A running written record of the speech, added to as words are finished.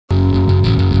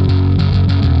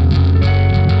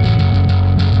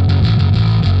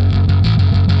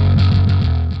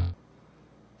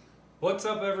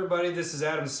What's up, everybody? This is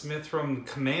Adam Smith from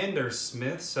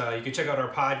Commandersmith. You can check out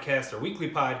our podcast, our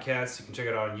weekly podcast. You can check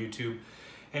it out on YouTube.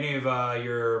 Any of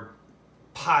your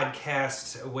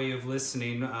podcast way of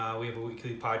listening, we have a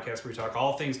weekly podcast where we talk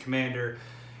all things Commander,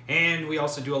 and we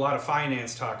also do a lot of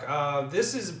finance talk.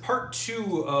 This is part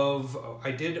 2 of,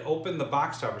 I did open the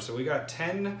box topper. So we got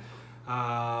 10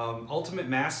 Ultimate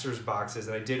Masters boxes,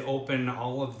 and I did open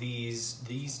all of these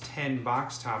 10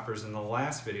 box toppers in the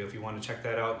last video. If you want to check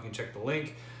that out, you can check the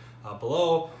link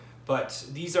below. But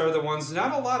these are the ones,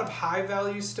 not a lot of high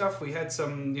value stuff. We had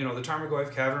some, you know, the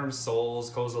Tarmogoyf, Cavern of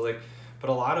Souls, Kozilek, but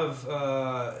a lot of,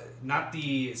 not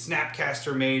the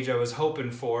Snapcaster Mage I was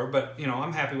hoping for, but, you know,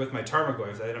 I'm happy with my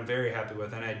Tarmogoyf that I'm very happy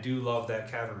with, and I do love that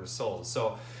Cavern of Souls.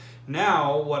 So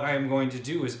now what I'm going to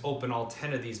do is open all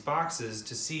 10 of these boxes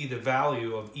to see the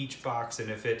value of each box,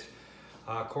 and if it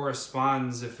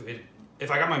corresponds, if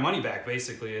I got my money back,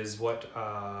 basically, is what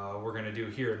we're going to do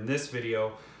here in this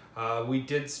video. We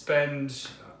did spend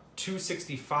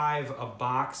 $265 a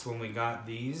box when we got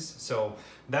these, so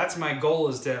that's my goal,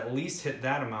 is to at least hit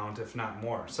that amount, if not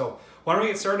more. So why don't we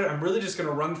get started? I'm really just going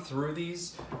to run through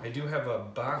these. I do have a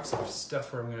box of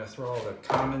stuff where I'm going to throw all the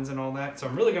commons and all that, so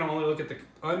I'm really going to only look at the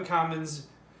uncommons,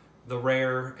 the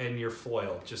rare, and your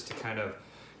foil, just to kind of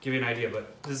give you an idea.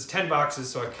 But this is 10 boxes,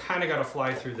 so I kind of got to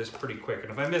fly through this pretty quick,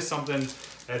 and if I miss something,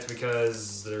 that's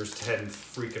because there's 10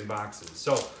 freaking boxes.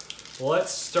 So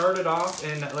let's start it off,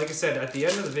 and like I said, at the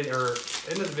end of the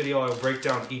video, I'll break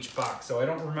down each box. So I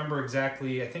don't remember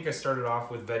exactly. I think I started off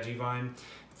with Veggievine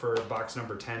for box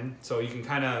number 10. So you can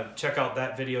kind of check out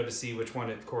that video to see which one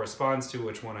it corresponds to,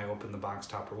 which one I opened the box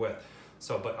topper with.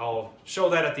 So, but I'll show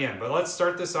that at the end. But let's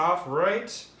start this off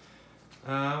right.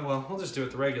 Well, we'll just do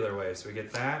it the regular way. So we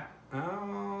get that.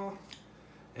 Oh,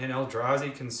 and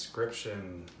Eldrazi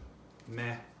Conscription.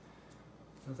 Meh.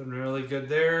 Nothing really good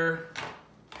there.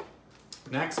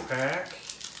 Next pack.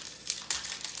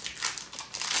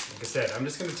 Like I said, I'm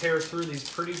just going to tear through these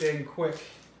pretty dang quick,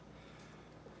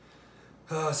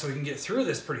 so we can get through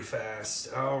this pretty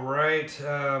fast. All right,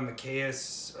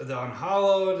 Machias, the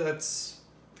Unhallowed. That's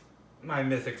my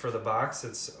mythic for the box.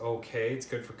 It's okay. It's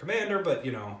good for Commander, but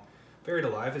you know, Buried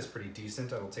Alive is pretty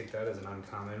decent. I will take that as an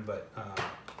uncommon, but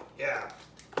yeah,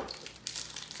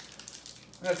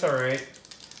 that's all right.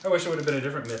 I wish it would have been a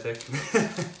different mythic.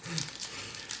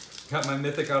 Got my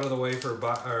mythic out of the way for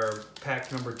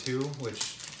pack number 2,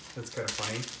 which that's kind of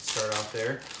funny. Start off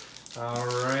there. All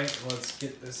right, let's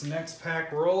get this next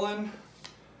pack rolling.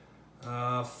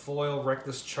 Foil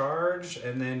Reckless Charge,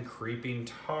 and then Creeping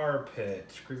Tar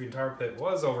Pit. Creeping Tar Pit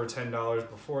was over $10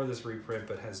 before this reprint,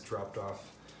 but has dropped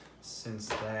off since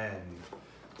then.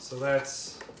 So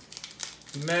that's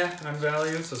meh on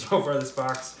value. So far this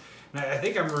box, and I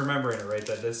think I'm remembering it right,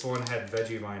 that this one had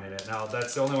Veggievine in it. Now,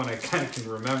 that's the only one I kind of can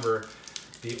remember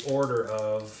the order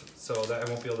of, so that I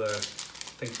won't be able to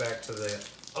think back to the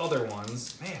other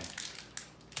ones. Man,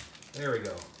 there we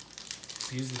go.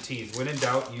 Use the teeth. When in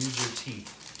doubt, use your teeth.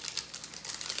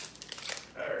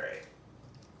 All right.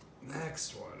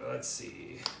 Next one. Let's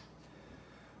see.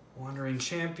 Wandering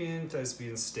Champion,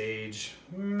 Thespian Stage.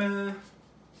 Meh.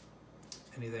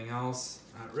 Anything else?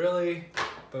 Not really.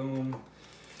 Boom.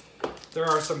 There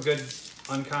are some good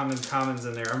uncommon commons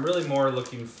in there. I'm really more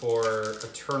looking for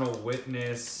Eternal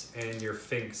Witness and your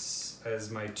Finks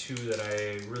as my 2 that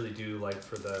I really do like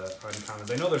for the uncommons.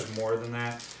 I know there's more than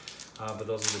that, but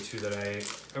those are the 2 that I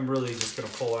am really just going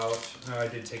to pull out. I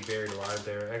did take Buried Alive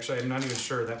there. Actually, I'm not even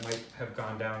sure. That might have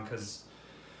gone down because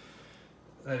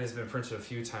that has been printed a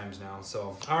few times now.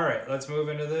 So, all right, let's move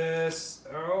into this.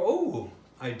 Oh,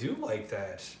 I do like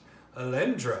that.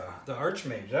 Alendra, the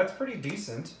Archmage. That's pretty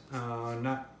decent.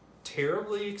 Not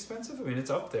terribly expensive. I mean, it's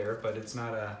up there, but it's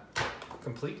not a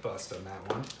complete bust on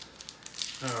that one.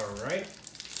 All right.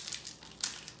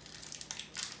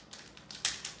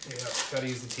 Yeah, gotta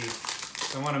use the teeth.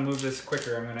 If I want to move this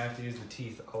quicker, I'm gonna have to use the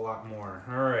teeth a lot more.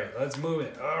 All right, let's move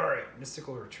it. All right,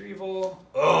 Mystical Retrieval.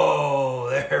 Oh,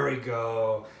 there we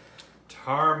go.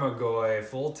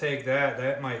 Tarmogoyf. We'll take that.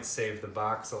 That might save the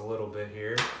box a little bit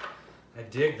here. I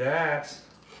dig that.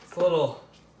 It's a little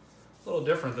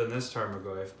different than this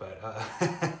Tarmogoyf, but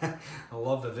I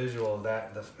love the visual of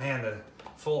that. Man, the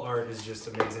full art is just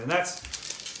amazing. And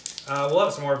that's we'll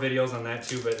have some more videos on that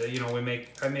too. But you know, I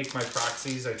make my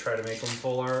proxies. I try to make them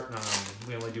full art.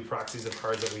 We only do proxies of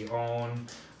cards that we own.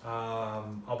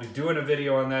 I'll be doing a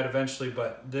video on that eventually,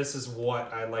 but this is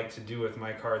what I like to do with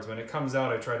my cards. When it comes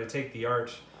out, I try to take the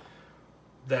art,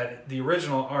 the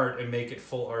original art, and make it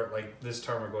full art like this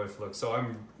Tarmogoyf looks. So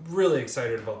I'm really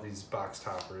excited about these box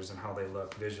toppers and how they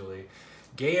look visually.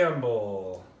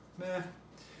 Gamble. Meh.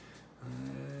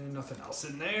 Nothing else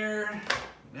in there.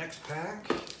 Next pack.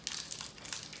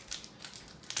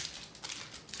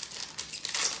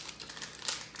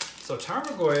 So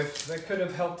Tarmogoyf, that could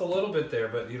have helped a little bit there,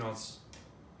 but you know, it's,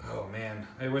 oh man,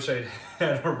 I wish I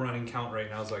had a running count right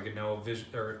now so I could know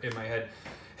or in my head.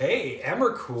 Hey,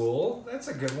 Emrakul, that's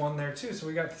a good one there too. So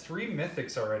we got 3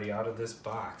 mythics already out of this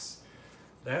box.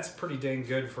 That's pretty dang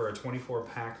good for a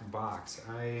 24-pack box.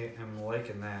 I am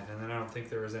liking that. And then I don't think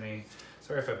there was any,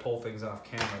 sorry if I pull things off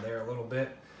camera there a little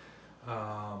bit.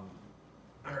 All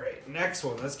right, next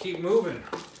one, let's keep moving.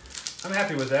 I'm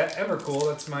happy with that. Emrakul,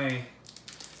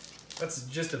 that's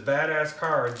just a badass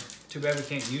card. Too bad we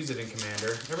can't use it in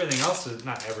Commander. Everything else is,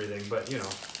 not everything, but you know,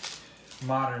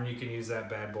 Modern you can use that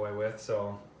bad boy with.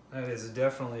 So that is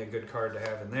definitely a good card to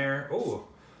have in there. Oh,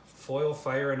 foil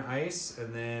Fire and Ice,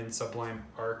 and then Sublime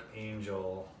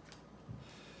Archangel.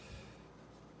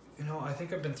 You know, I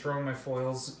think I've been throwing my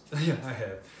foils. Yeah, I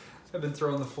have. I've been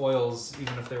throwing the foils,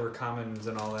 even if they were commons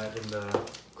and all that, in the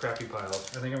crappy pile.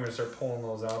 I think I'm going to start pulling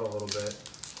those out a little bit.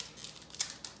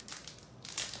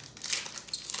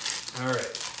 All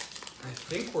right. I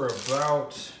think we're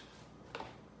about,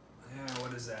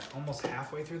 what is that? Almost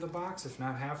halfway through the box, if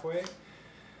not halfway.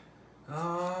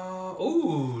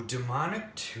 Ooh,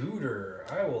 Demonic Tutor.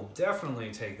 I will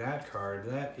definitely take that card.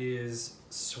 That is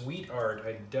sweet art.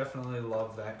 I definitely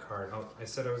love that card. Oh, I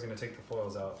said I was going to take the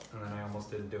foils out, and then I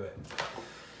almost didn't do it.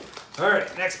 All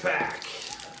right, next pack.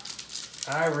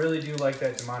 I really do like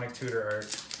that Demonic Tutor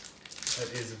art.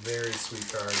 That is a very sweet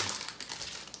card.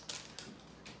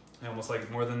 I almost like it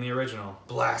more than the original.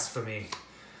 Blasphemy.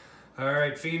 All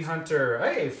right, Fiend Hunter.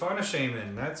 Hey, Fauna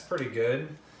Shaman. That's pretty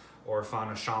good. Or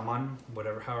Fauna Shaman,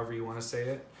 however you want to say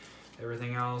it.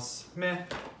 Everything else, meh.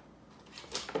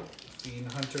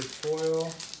 Fiend Hunter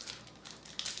foil.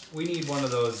 We need one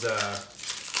of those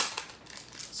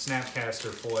Snapcaster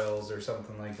foils or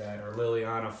something like that, or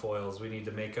Liliana foils. We need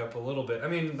to make up a little bit. I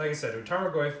mean, like I said,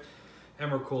 Tarmogoyf,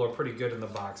 Emrakul are pretty good in the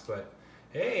box, but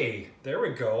hey, there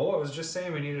we go. I was just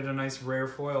saying we needed a nice rare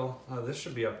foil. This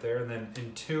should be up there. And then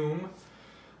Entomb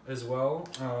as well.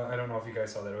 I don't know if you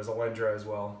guys saw that. It was Alendra as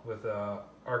well with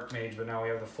Archmage, but now we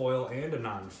have the foil and a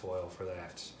non-foil for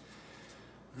that.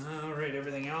 All right,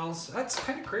 everything else. That's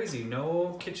kind of crazy.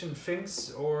 No Kitchen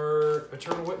Finks or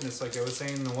Eternal Witness, like I was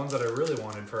saying, the ones that I really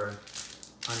wanted for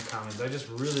uncommons. I just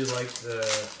really like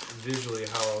visually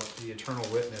how the Eternal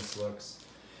Witness looks.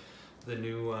 The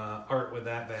new art with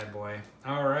that bad boy.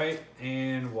 All right,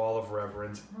 and Wall of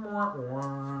Reverence.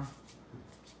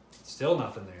 Still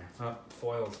nothing there.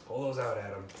 Foils. Pull those out,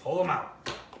 Adam. Pull them out.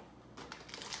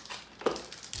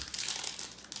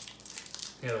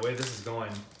 Yeah, the way this is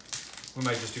going, we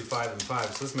might just do 5 and 5.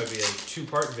 So this might be a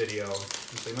 2-part video.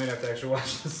 So you might have to actually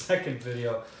watch the second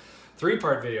video.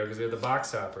 3-part video because we have the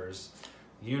box toppers.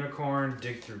 Unicorn,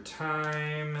 Dig Through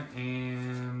Time,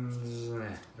 and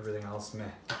everything else meh.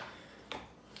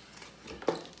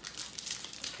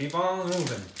 Keep on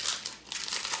moving.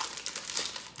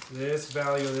 This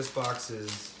value of this box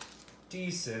is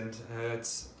decent. I'm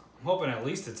hoping at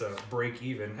least it's a break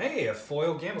even. Hey, a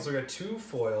foil gamble. So we got 2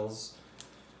 foils.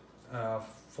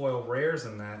 Foil rares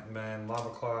in that. Man, Lava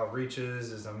Claw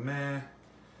Reaches is a meh.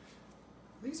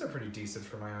 These are pretty decent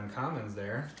for my uncommons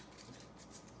there.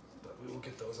 But we will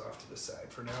get those off to the side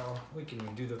for now. We can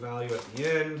do the value at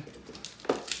the end.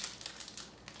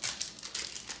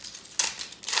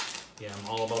 Yeah, I'm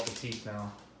all about the teeth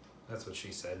now. That's what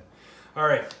she said. All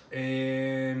right,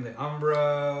 and the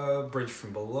Umbra, Bridge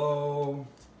from Below,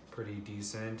 pretty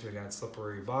decent. We got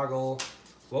Slippery Boggle.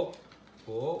 Whoa,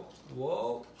 whoa,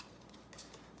 whoa.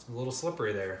 A little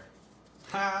slippery there.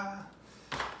 Ha!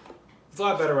 It's a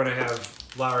lot better when I have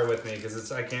Lowry with me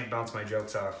because I can't bounce my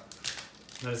jokes off.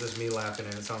 That is just me laughing,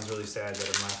 and it sounds really sad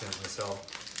that I'm laughing at myself.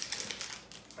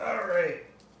 All right.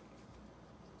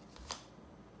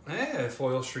 Hey,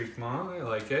 Foil Shriekmaw, I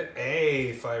like it.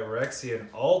 Hey, Phyrexian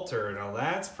Altar, now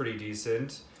that's pretty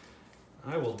decent.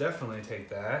 I will definitely take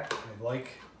that. I like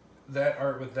that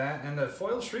art with that, and the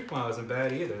Foil Shriekmaw isn't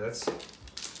bad either. That's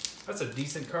a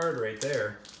decent card right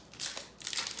there.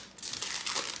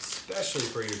 Especially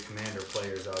for you Commander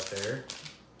players out there.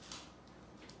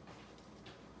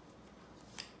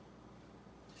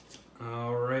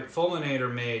 All right,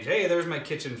 Fulminator Mage. Hey, there's my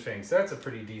Kitchen Finks. That's a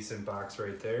pretty decent box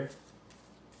right there.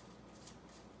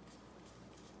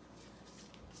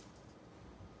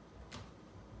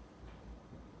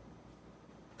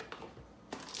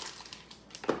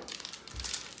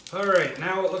 All right,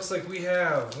 now it looks like we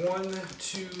have 1,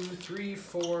 2, 3,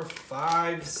 4,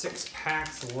 5, 6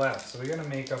 packs left. So we gotta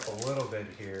make up a little bit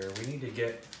here. We need to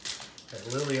get Got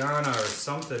Liliana or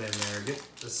something in there. Get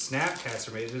the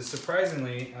Snapcaster made. It's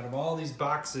surprisingly, out of all these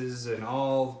boxes and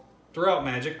all throughout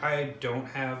Magic, I don't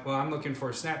have, well, I'm looking for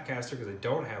a Snapcaster because I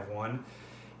don't have one.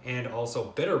 And also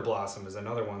Bitter Blossom is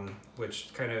another one,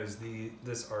 which kind of is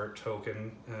this art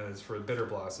token is for Bitter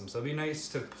Blossom. So it'd be nice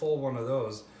to pull one of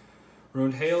those.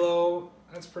 Ruined Halo,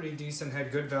 that's pretty decent.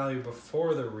 Had good value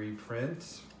before the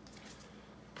reprint.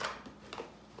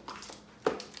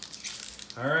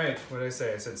 All right, what did I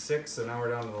say? I said 6, so now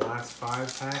we're down to the last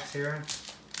 5 packs here.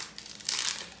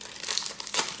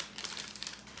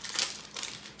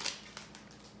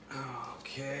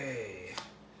 Okay.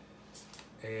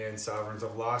 And Sovereigns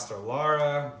of Lost or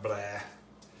Lara, blah.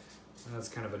 That's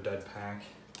kind of a dud pack.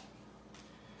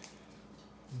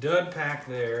 Dud pack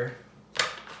there.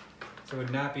 So I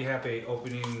would not be happy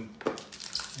opening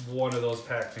one of those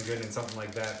packs and getting something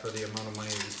like that for the amount of money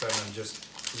you spend on just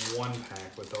one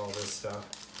pack with all this stuff.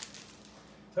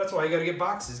 That's why you gotta get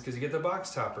boxes, because you get the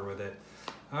box topper with it.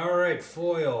 All right,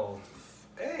 foil.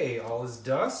 Hey, all is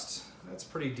dust. That's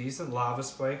pretty decent. Lava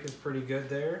Spike is pretty good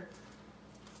there.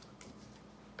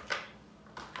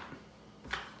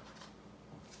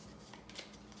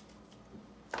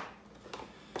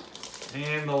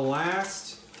 And the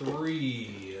last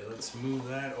 3. Let's move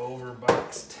that over.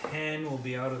 Box 10 will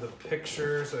be out of the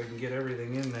picture so I can get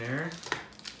everything in there.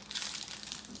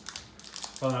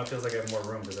 Well, now it feels like I have more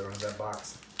room because I don't have that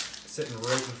box sitting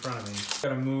right in front of me.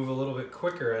 Gotta move a little bit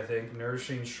quicker, I think.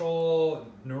 Nourishing Shoal,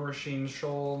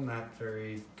 not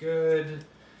very good.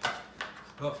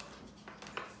 Oh,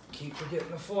 keep forgetting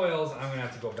the foils. I'm gonna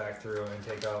have to go back through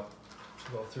and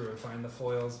go through and find the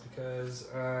foils because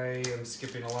I am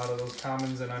skipping a lot of those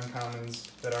commons and uncommons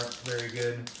that aren't very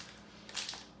good.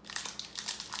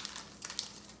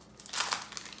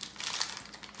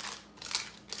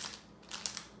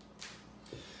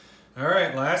 All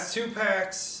right, last 2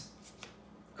 packs.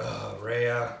 Oh,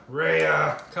 Rhea,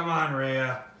 come on,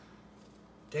 Rhea.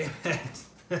 Damn it.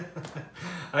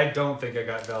 I don't think I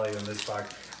got value in this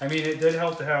box. I mean, it did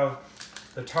help to have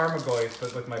the Tarmogoyf,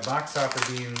 but with my box topper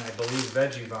being, I believe,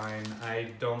 Veggievine,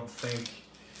 I don't think,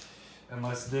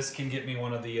 unless this can get me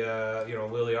one of the, you know,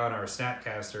 Liliana or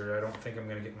Snapcaster, I don't think I'm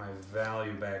going to get my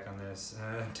value back on this.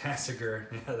 Tassiger,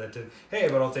 yeah, that did. Hey,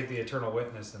 but I'll take the Eternal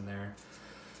Witness in there.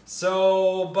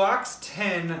 So, box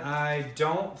 10, I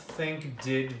don't think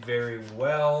did very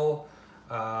well.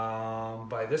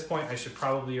 By this point, I should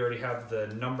probably already have the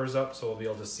numbers up, so we'll be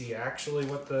able to see actually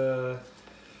what the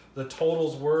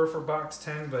totals were for box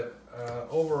 10, but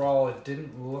overall it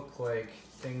didn't look like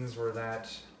things were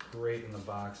that great in the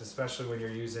box, especially when you're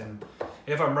using,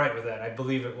 if I'm right with that, I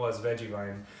believe it was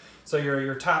Veggievine. So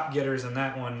your top getters in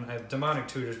that one, Demonic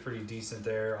Tutor's pretty decent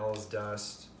there, All is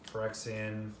Dust,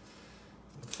 Phyrexian,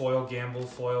 Foil Gamble,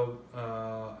 Foil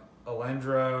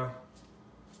Alendra,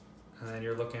 and then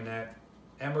you're looking at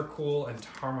Emrakul and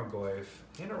Tarmogoyf,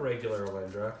 and a regular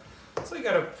Alendra. So you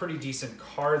got a pretty decent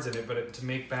cards in it, but to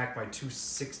make back my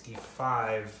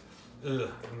 265, it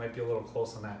might be a little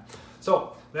close on that.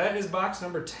 So that is box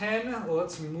number 10.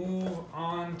 Let's move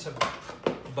on to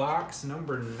box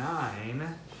number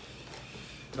 9.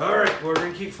 All right, we're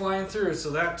gonna keep flying through.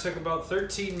 So that took about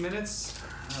 13 minutes,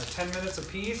 10 minutes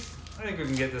apiece. I think we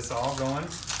can get this all going.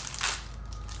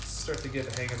 Start to get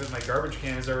the hang of it. My garbage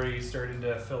can is already starting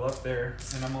to fill up there,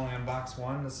 and I'm only on box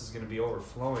 1. This is gonna be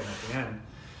overflowing at the end.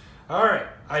 All right,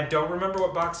 I don't remember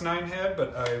what box 9 had,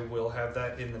 but I will have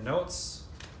that in the notes.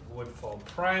 Woodfall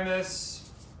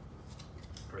Primus,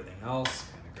 everything else,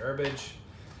 kind of garbage.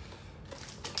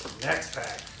 Next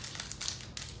pack.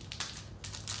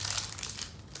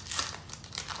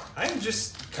 I'm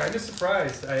just kind of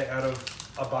surprised. Out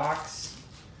of a box,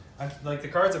 like the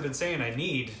cards I've been saying I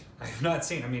need, I have not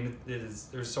seen. I mean,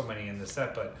 there's so many in this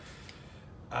set, but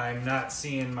I'm not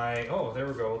seeing my, oh, there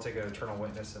we go. We'll take an Eternal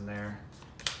Witness in there.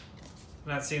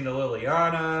 Not seeing the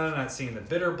Liliana, not seeing the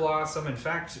Bitter Blossom. In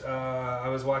fact, I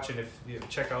was watching, if you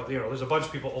check out, you know, there's a bunch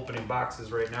of people opening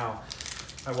boxes right now.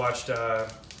 I watched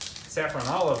Saffron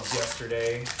Olives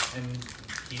yesterday, and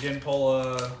he didn't pull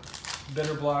a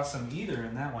Bitter Blossom either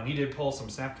in that one. He did pull some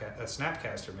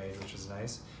Snapcaster Mage, which is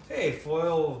nice. Hey,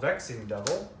 foil Vexing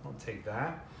Devil, I'll take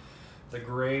that. The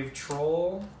Grave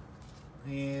Troll,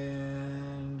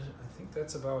 and I think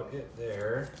that's about it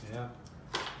there, yeah.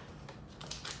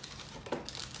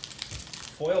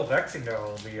 Foil Vexing Devil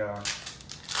will be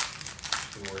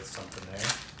worth something there.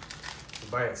 It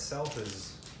by itself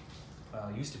is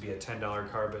used to be a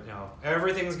 $10 card, but now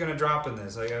everything's gonna drop in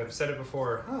this. Like I've said it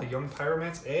before. Oh, Young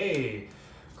Pyromancer. Hey,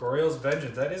 Goriel's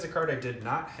Vengeance. That is a card I did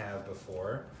not have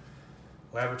before.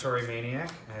 Laboratory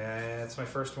Maniac. It's my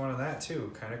first one of that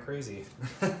too. Kind of crazy.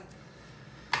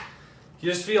 You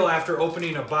just feel after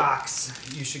opening a box,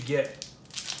 you should get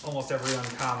almost every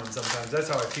uncommon sometimes. That's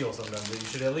how I feel sometimes. You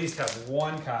should at least have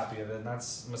one copy of it, and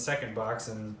that's my second box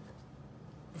and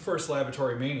first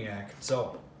Laboratory Maniac.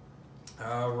 So,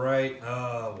 all right,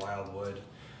 Wildwood.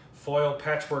 Foil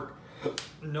patchwork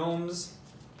gnomes.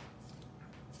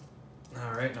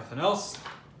 All right, nothing else.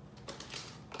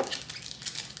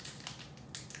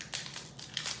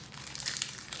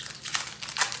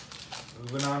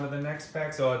 Moving on to the next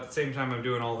pack. So at the same time I'm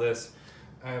doing all this,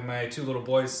 I have my two little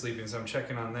boys sleeping, so I'm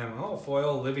checking on them. Oh,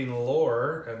 foil living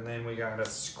lore, and then we got a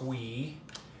squee,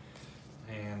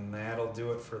 and that'll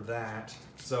do it for that.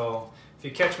 So if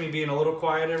you catch me being a little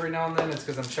quiet every now and then, it's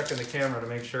because I'm checking the camera to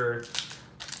make sure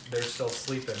they're still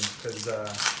sleeping, because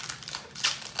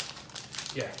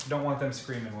yeah, don't want them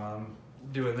screaming while I'm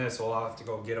doing this. We'll have to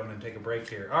go get them and take a break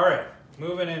here. All right,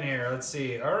 moving in here. Let's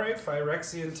see. All right,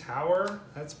 Phyrexian Tower.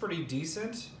 That's pretty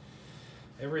decent.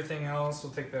 Everything else,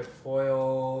 we'll take that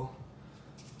foil.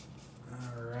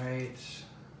 All right.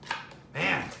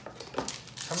 Man,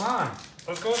 come on.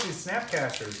 Let's go with these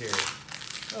Snapcasters here.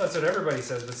 Well, that's what everybody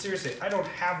says, but seriously, I don't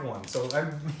have one, so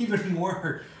I'm even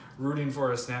more rooting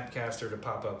for a Snapcaster to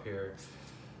pop up here.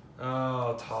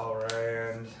 Oh,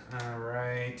 Talrand. All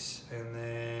right. And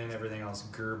then everything else,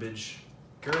 garbage.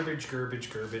 Garbage,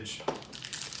 garbage, garbage.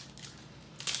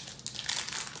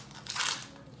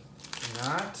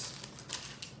 Not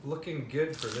looking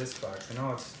good for this box. I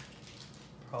know it's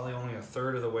probably only a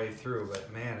third of the way through,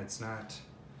 but man, it's not.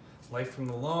 Life from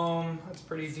the Loam, that's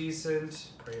pretty decent.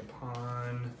 Prey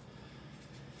Upon.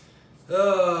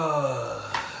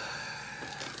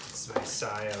 It's my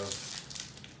sigh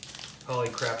of, holy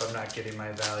crap, I'm not getting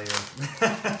my value.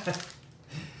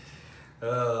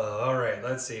 All right,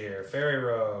 let's see here. Fairy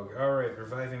Rogue. All right,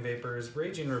 Reviving Vapors.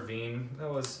 Raging Ravine. That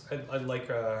was, I like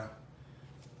the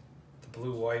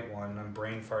blue-white one. I'm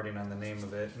brain farting on the name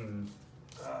of it, and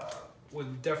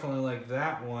would definitely like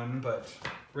that one, but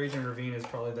Raging Ravine is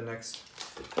probably the next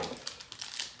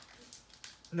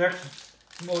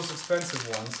most expensive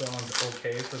one, so that one's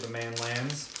okay for the man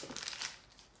lands.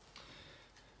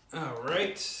 All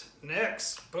right,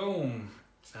 next, boom,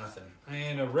 nothing.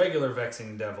 And a regular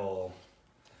Vexing Devil.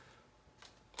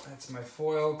 That's my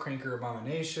foil, Cranker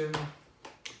Abomination.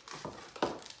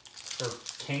 Or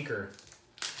Canker.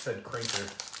 I said Cranker.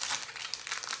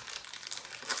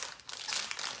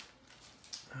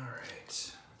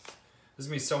 Alright. There's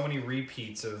gonna be so many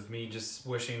repeats of me just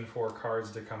wishing for cards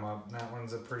to come up. That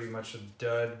one's a pretty much a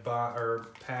dud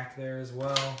pack there as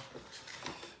well.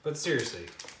 But seriously,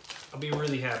 I'll be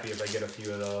really happy if I get a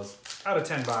few of those. Out of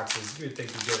 10 boxes, you would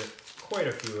think you'd get quite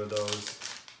a few of those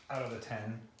out of the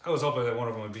 10. I was hoping that one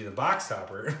of them would be the box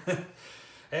topper.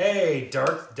 Hey,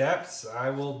 Dark Depths.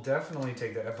 I will definitely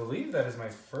take that. I believe that is my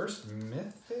first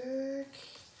mythic.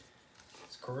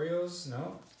 Scorios?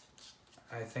 No.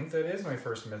 I think that is my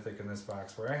first mythic in this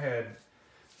box, where I had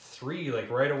 3 like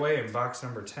right away in box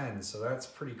number 10. So that's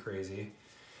pretty crazy.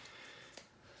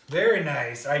 Very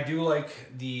nice. I do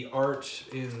like the art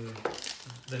in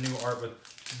the new art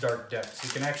with Dark Depths. You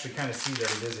can actually kind of see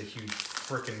that it is a huge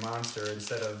freaking monster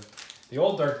instead of the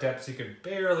old Dark Depths. You could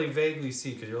barely vaguely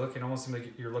see because you're looking almost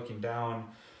like you're looking down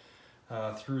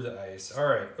through the ice. All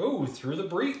right. Oh, Through the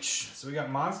Breach. So we got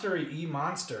Monster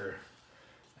E-Monster.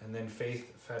 And then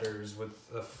Faith Fetters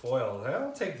with the foil.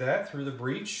 I'll take that. Through the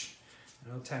Breach.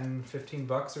 You know, 10, 15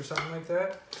 bucks or something like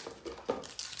that.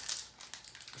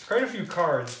 There's quite a few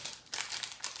cards.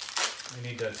 I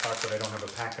need to talk, but I don't have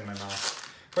a pack in my mouth.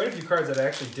 Quite a few cards that I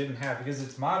actually didn't have because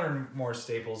it's modern more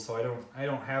staples, so I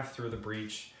don't have Through the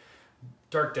Breach.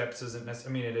 Dark Depths isn't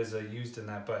necessarily, I mean, it is used in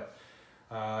that, but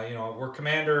you know, we're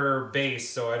Commander base,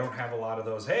 so I don't have a lot of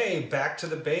those. Hey, Back to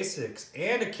the Basics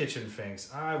and a Kitchen Finks.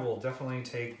 I will definitely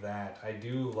take that. I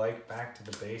do like Back to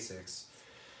the Basics.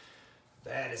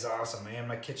 That is awesome, man.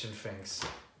 My Kitchen Finks.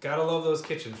 Gotta love those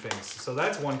Kitchen Finks. So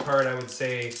that's one card I would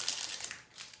say.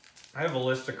 I have a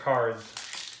list of cards.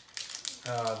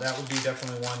 That would be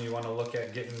definitely one you want to look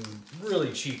at getting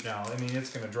really cheap now. I mean, it's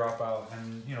going to drop out,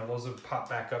 and you know, those would pop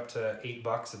back up to $8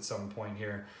 at some point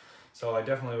here. So I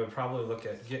definitely would probably look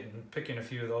at picking a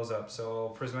few of those up. So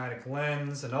Prismatic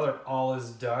Lens, another All Is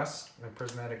Dust. My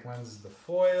Prismatic Lens is the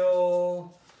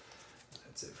foil.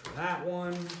 That's it for that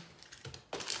one.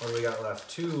 What do we got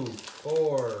left? 2,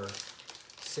 4,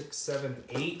 6, 7,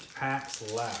 8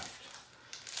 packs left.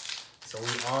 So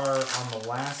we are on the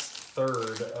last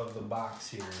third of the box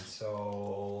here.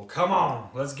 So come on,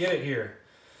 let's get it here.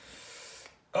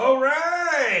 All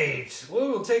right,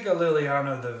 we'll take a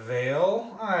Liliana the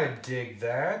Veil. I dig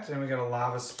that. And we got a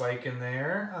Lava Spike in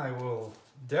there. I will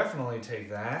definitely take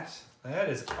that. That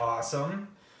is awesome.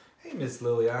 Hey, Miss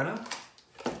Liliana.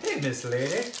 pretty, Miss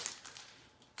Lady.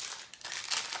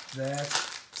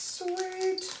 That's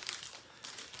sweet.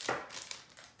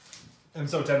 I'm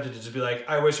so tempted to just be like,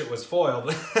 I wish it was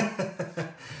foiled.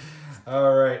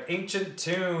 All right, Ancient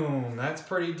Tomb. That's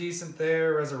pretty decent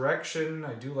there. Resurrection.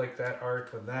 I do like that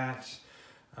art with that.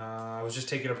 I was just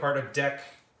taking apart a deck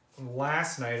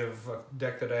last night of a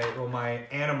deck that well, my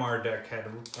Animar deck had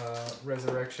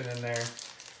Resurrection in there.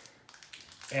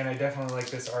 And I definitely like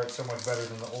this art so much better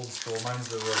than the old school. Mine's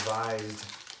the revised.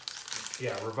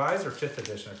 Yeah, revised or 5th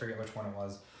edition. I forget which one it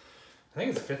was. I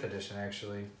think it's 5th edition,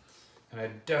 actually. And I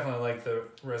definitely like the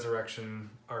Resurrection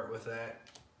art with that.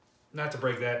 Not to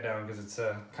break that down because it's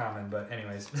common, but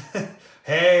anyways.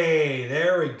 Hey,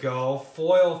 there we go.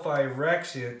 Foil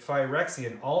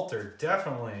Phyrexian Altar,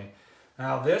 definitely.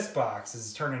 Now this box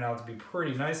is turning out to be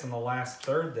pretty nice on the last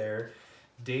third there.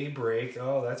 Daybreak,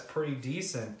 oh, that's pretty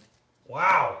decent.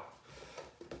 Wow.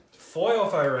 Foil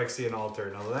Phyrexian Altar,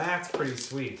 now that's pretty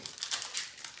sweet.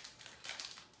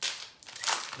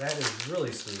 That is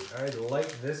really sweet. I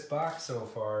like this box so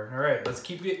far. All right, let's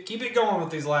keep it going with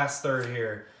these last third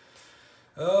here.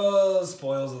 Oh,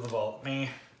 Spoils of the Vault, meh.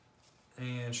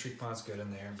 And Shriekmont's good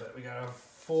in there, but we got a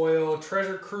foil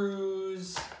Treasure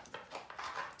Cruise.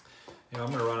 You know,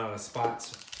 I'm gonna run out of spots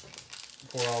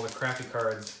for all the crappy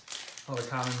cards, all the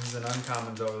commons and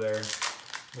uncommons over there.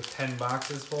 With 10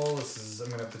 boxes full, I'm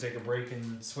gonna have to take a break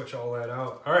and switch all that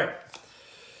out. All right.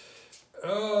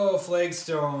 Oh,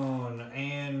 Flagstone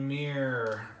and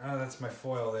Mirror. Oh, that's my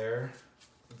foil there.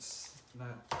 It's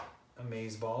not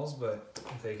Amaze Balls, but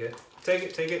I'll take it. Take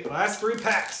it, take it. Last 3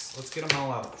 packs. Let's get them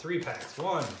all out. 3 packs.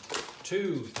 1,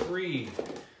 2, 3.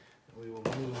 We will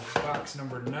move box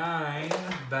number 9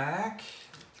 back.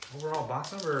 Overall,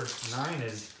 box number 9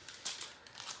 is,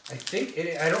 I think,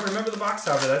 I don't remember the box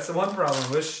topper. That's the one problem.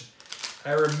 Wish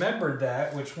I remembered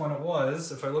that, which one it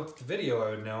was. If I looked at the video, I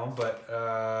would know, but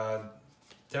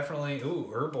definitely,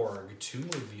 ooh, Urborg, Tomb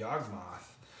of Yawgmoth.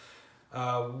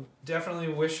 Definitely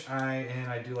wish and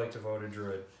I do like Devoted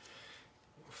Druid.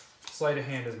 Sleight of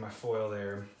Hand is my foil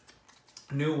there.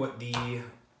 Knew what the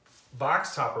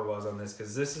box topper was on this,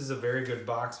 because this is a very good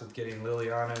box with getting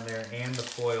Liliana in there and the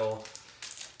foil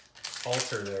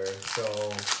altar there. So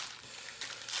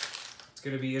it's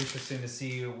going to be interesting to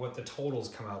see what the totals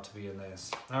come out to be in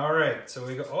this. All right, so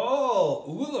we go, oh,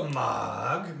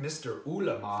 Ulamog, Mr.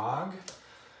 Ulamog.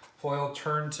 Foil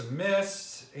Turn to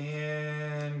Mist,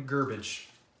 and Garbage.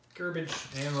 Garbage,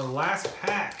 and the last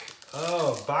pack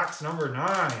of box number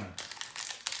 9.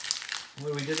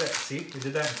 Well, we did that, see? We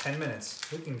did that in 10 minutes.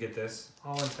 We can get this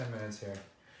all in 10 minutes here.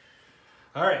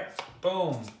 All right,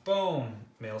 boom, boom.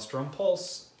 Maelstrom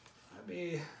Pulse,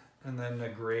 and then the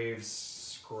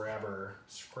Graves Scrabber.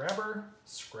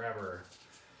 Scrabber.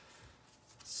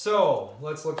 So,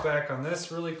 let's look back on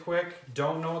this really quick.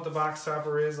 Don't know what the box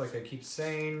topper is, like I keep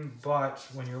saying, but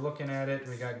when you're looking at it,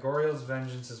 we got Goriel's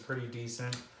Vengeance is pretty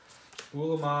decent.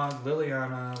 Ulamog,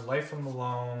 Liliana, Life from the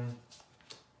Loam,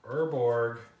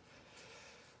 Urborg,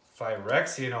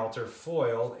 Phyrexian Altar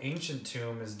foil, Ancient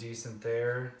Tomb is decent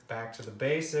there. Back to the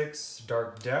Basics,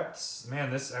 Dark Depths. Man,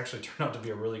 this actually turned out to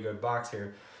be a really good box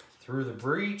here. Through the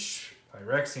Breach,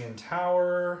 Phyrexian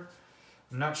Tower.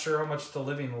 I'm not sure how much the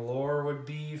Living Lore would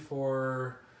be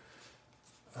for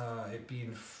it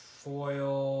being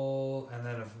foil, and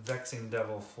then a Vexing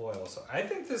Devil foil. So I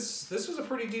think this was a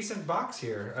pretty decent box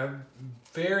here. I'm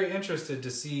very interested to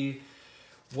see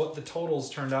what the totals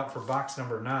turned out for box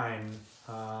number 9.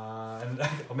 And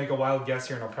I'll make a wild guess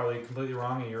here, and I'll probably be completely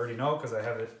wrong, and you already know because I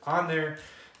have it on there.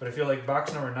 But I feel like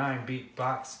box number 9 beat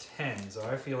box 10. So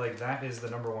I feel like that is the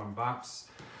number 1 box.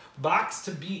 Box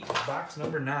to beat, box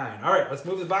number 9. All right, let's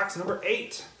move to box number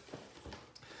 8.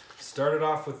 Started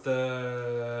off with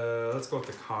the, let's go with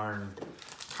the Karn.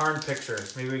 Karn picture.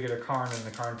 Maybe we get a Karn in the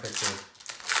Karn picture.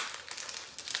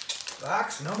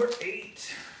 Box number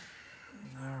 8.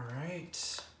 All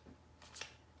right.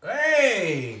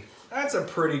 Hey, that's a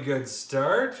pretty good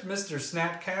start. Mr.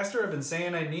 Snapcaster, I've been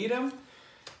saying I need him,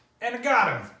 and I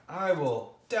got him. I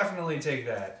will definitely take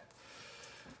that.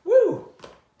 Woo!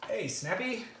 Hey,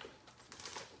 Snappy.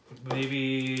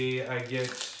 Maybe I get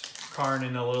Karn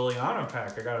in a Liliana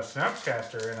pack. I got a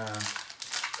Snapcaster in a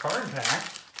Karn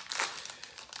pack.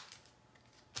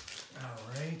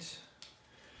 Alright.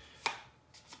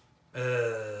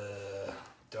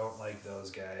 Don't like those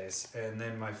guys. And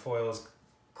then my foil is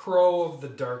Crow of the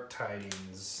Dark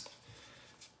Tidings.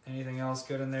 Anything else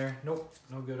good in there? Nope.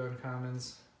 No good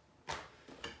uncommons.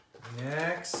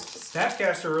 Next.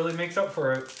 Snapcaster really makes up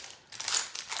for it.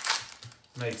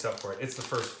 Makes up for it. It's the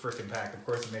first freaking pack. Of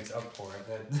course it makes up for it.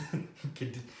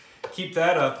 That Keep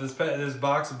that up. This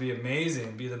box would be amazing.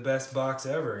 It'd be the best box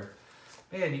ever.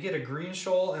 Man, you get a green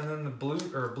shoal and then the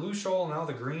blue shoal, now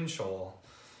the green shoal.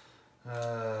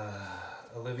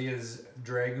 Olivia's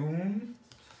Dragoon.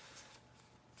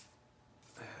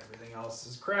 Everything else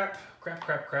is crap. Crap.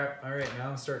 All right, now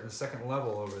I'm starting the second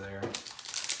level over there.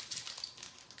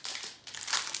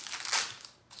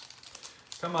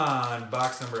 Come on,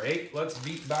 box number 8. Let's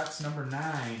beat box number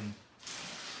 9.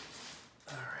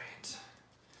 All right.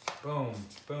 Boom,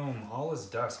 boom. All is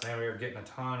dust. Man, we are getting a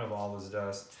ton of all is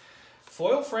dust.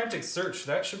 Foil Frantic Search.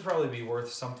 That should probably be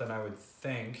worth something, I would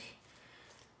think.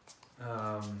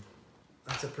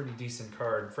 That's a pretty decent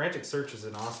card. Frantic Search is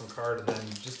an awesome card, and then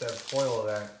just that foil of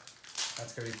that,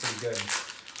 that's going to be pretty good.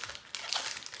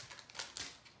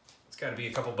 It's got to be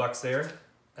a couple bucks there.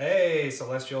 Hey,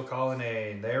 Celestial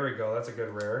Colonnade. There we go. That's a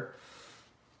good rare.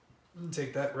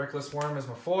 Take that Reckless Worm as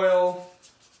my foil.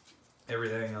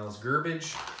 Everything else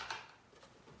garbage.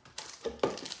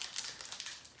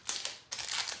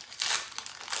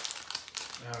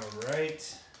 All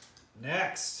right.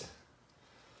 Next.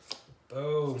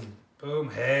 Boom. Boom.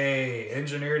 Hey,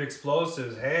 Engineered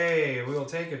Explosives. Hey, we'll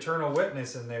take Eternal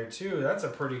Witness in there too. That's a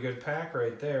pretty good pack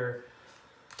right there.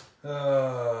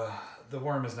 The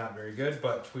worm is not very good,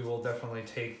 but we will definitely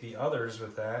take the others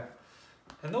with that.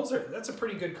 And that's a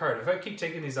pretty good card. If I keep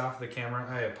taking these off the camera,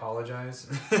 I apologize.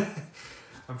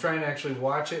 I'm trying to actually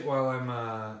watch it while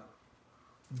I'm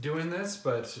doing this,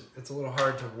 but it's a little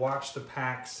hard to watch the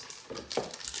packs.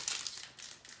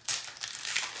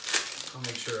 I'll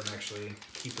make sure I'm actually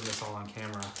keeping this all on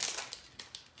camera.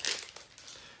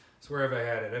 So where have I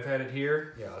had it? I've had it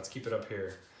here. Yeah, let's keep it up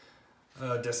here.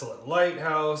 Desolate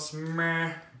Lighthouse,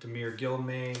 meh. Demir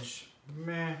Guildmage,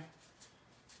 meh.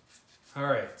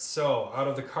 Alright, so out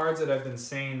of the cards that I've been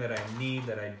saying that I need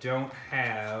that I don't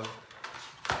have,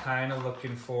 kind of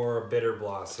looking for Bitter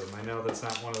Blossom. I know that's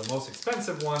not one of the most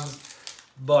expensive ones,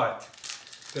 but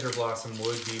Bitter Blossom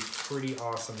would be pretty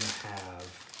awesome to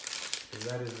have. Because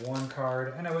that is one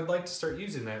card, and I would like to start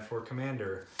using that for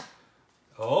Commander.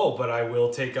 Oh, but I will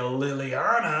take a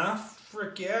Liliana.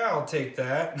 Frick yeah, I'll take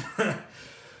that.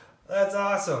 That's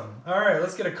awesome. All right,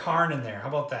 let's get a Karn in there. How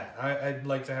about that? I'd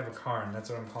like to have a Karn. That's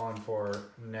what I'm calling for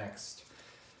next.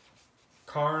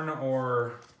 Karn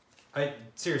or...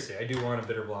 seriously, I do want a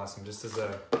Bitter Blossom just as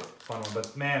a fun one.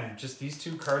 But man, just these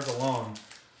two cards alone,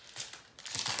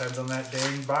 depends on that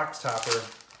dang box topper.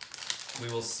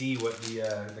 We will see what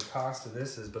the cost of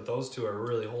this is, but those two are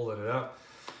really holding it up.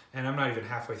 And I'm not even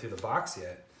halfway through the box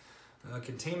yet.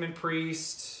 Containment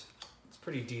Priest, it's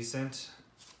pretty decent.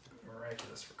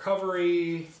 Miraculous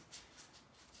Recovery.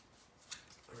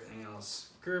 Everything else,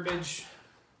 garbage.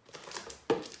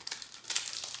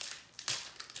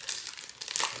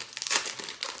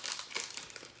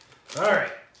 All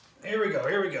right, here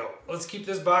we go. Let's keep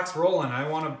this box rolling. I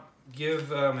want to give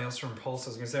Maelstrom Pulse. I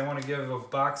was gonna say I want to give a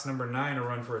box number 9 a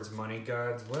run for its money.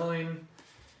 God's willing,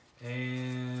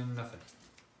 and nothing.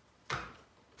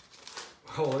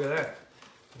 Oh, look at that!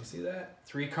 You see that?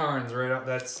 3 Karns right up.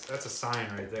 That's a sign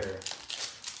right there.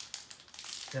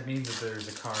 That means that there's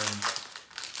a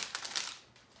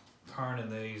Karn in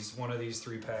one of these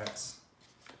 3 packs.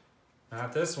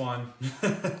 Not this one.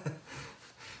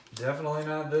 Definitely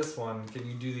not this one. Can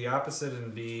you do the opposite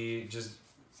and be just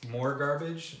more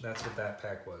garbage? That's what that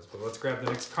pack was. But let's grab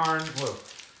the next Karn. Whoa.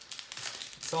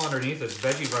 It's all underneath. It's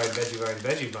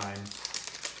Vegevine.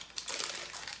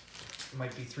 It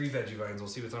might be 3 Vegevines. We'll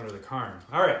see what's under the Karn.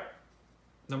 All right.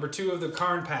 Number 2 of the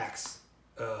Karn packs.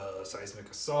 Seismic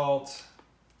Assault.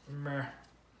 Meh.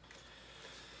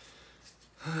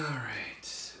 All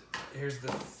right. Here's the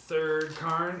 3rd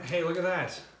Karn. Hey, look at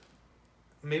that.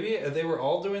 Maybe they were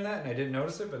all doing that and I didn't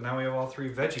notice it, but now we have all 3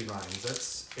 Vegevines.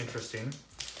 That's interesting.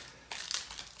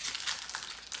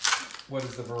 What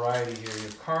is the variety here? You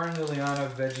have Karn, Liliana,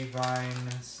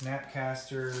 Vegevine,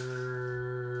 Snapcaster.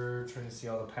 Trying to see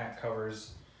all the pack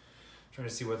covers. Trying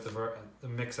to see what the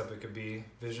mix-up it could be.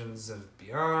 Visions of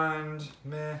Beyond.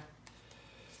 Meh.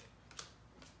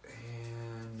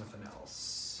 And nothing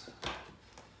else.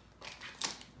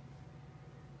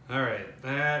 Alright,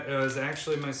 that was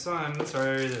actually my son.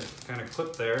 Sorry, the kind of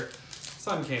clip there.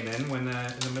 Son came in when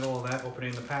in the middle of that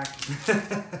opening the pack.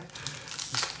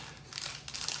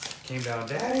 Came down,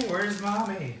 Daddy, where's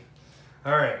Mommy?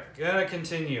 Alright, gotta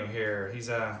continue here. He's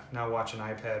now watching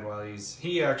iPad while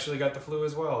he actually got the flu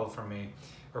as well from me.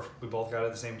 Or we both got it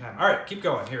at the same time. Alright, keep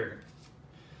going. Here we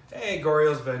go. Hey,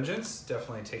 Goryo's Vengeance.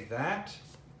 Definitely take that.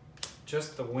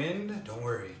 Just the wind. Don't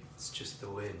worry, it's just the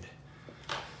wind.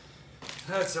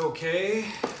 That's okay.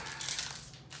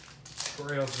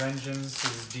 Goryo's Vengeance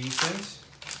is decent.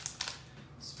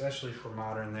 especially for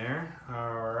modern there.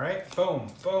 All right, boom,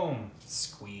 boom.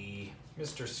 Squee,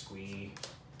 Mr. Squee.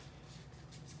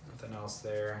 Nothing else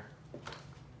there.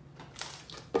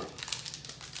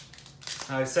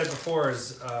 I said before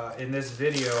is in this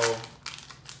video,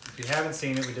 if you haven't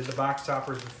seen it, we did the box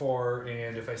toppers before,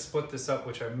 and if I split this up,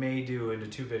 which I may do into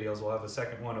 2 videos, we'll have a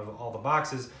second one of all the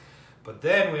boxes. But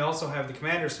then we also have the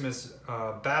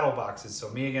Commandersmith battle boxes, so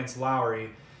me against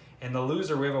Lowry. And the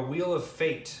loser, we have a Wheel of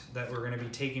Fate that we're going to be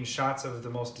taking shots of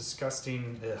the most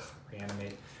disgusting,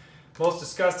 reanimate, most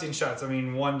disgusting shots. I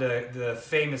mean, the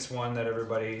famous one that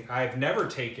everybody, I've never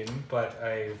taken, but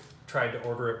I've tried to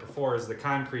order it before, is the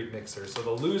concrete mixer. So the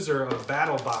loser of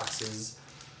battle boxes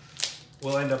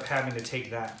will end up having to take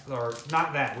that, or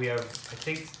not that. We have, I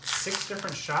think, 6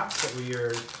 different shots that we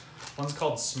are. One's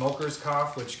called Smoker's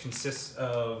Cough, which consists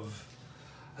of,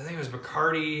 I think it was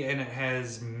Bacardi, and it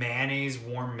has mayonnaise,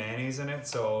 warm mayonnaise in it.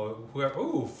 So whoever,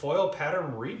 ooh, foil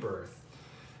pattern rebirth,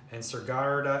 and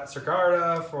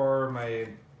Surgarda for my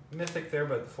mythic there,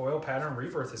 but the foil pattern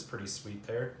rebirth is pretty sweet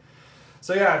there.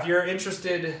 So yeah, if you're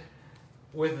interested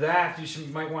with that, you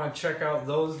might want to check out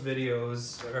those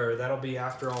videos, or that'll be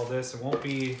after all this. It won't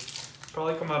be,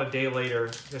 probably come out a day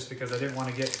later, just because I didn't want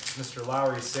to get Mr.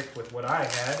 Lowry sick with what I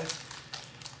had.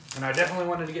 And I definitely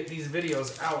wanted to get these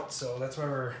videos out, so that's why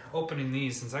we're opening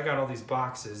these, since I got all these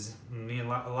boxes. Me and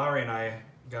Lowry and I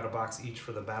got a box each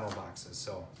for the battle boxes,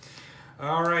 so.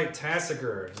 All right,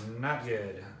 Tassiger, not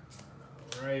good.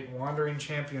 All right, Wandering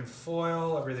Champion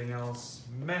foil, everything else,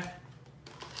 meh.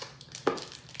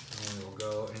 We'll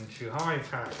go into, how many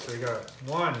packs? So we got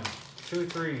 1, 2,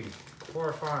 3,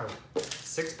 4, 5,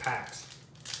 6 packs.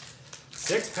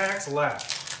 6 packs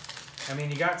left. I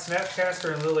mean, you got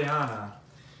Snapcaster and Liliana.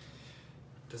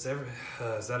 Is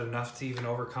that enough to even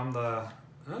overcome the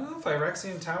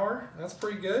Phyrexian Tower? That's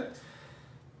pretty good.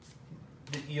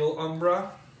 The Eel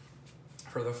Umbra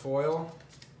for the foil.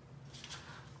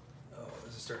 Oh,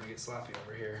 this is starting to get sloppy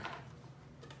over here.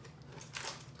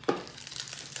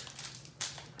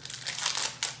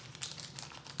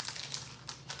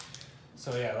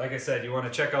 So yeah, like I said, you want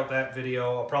to check out that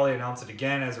video. I'll probably announce it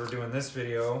again as we're doing this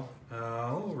video.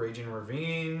 Raging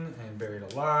Ravine and Buried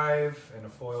Alive and a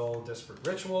foil Desperate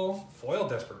Ritual. Foil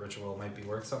Desperate Ritual might be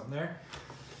worth something there.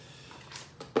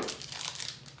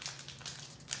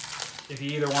 If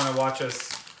you either want to watch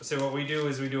us, so what we do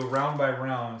is we do a round by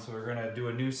round. So we're going to do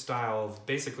a new style of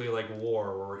basically like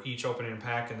war, where we're each opening a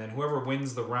pack, and then whoever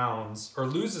wins the rounds or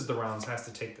loses the rounds has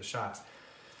to take the shot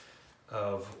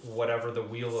of whatever the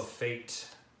Wheel of Fate.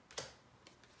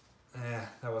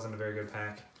 That wasn't a very good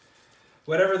pack.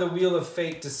 Whatever the Wheel of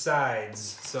Fate decides.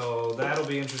 So that'll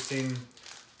be interesting.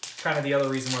 Kind of the other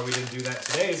reason why we didn't do that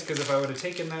today is because if I would have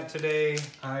taken that today,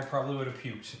 I probably would have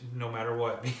puked no matter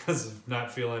what, because of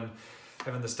not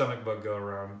having the stomach bug go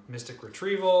around. Mystic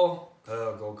Retrieval.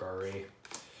 Oh, Golgari.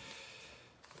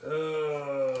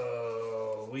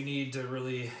 We need to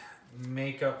really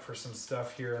make up for some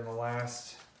stuff here in the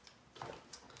last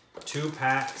 2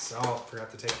 packs. Oh, forgot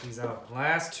to take these out.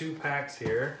 Last 2 packs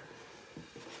here.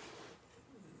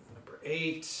 Number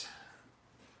 8.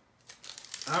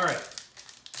 All right.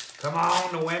 Come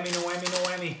on, no whammy, no whammy, no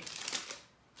whammy.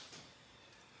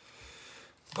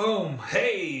 Boom.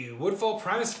 Hey, Woodfall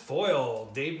Primus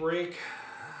foil. Daybreak.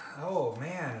 Oh,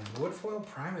 man. Woodfoil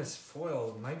Primus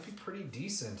foil might be pretty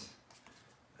decent.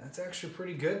 That's actually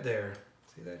pretty good there.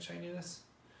 See that shininess?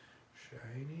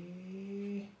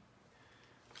 Shiny.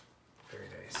 Very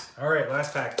nice. All right,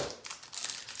 last pack.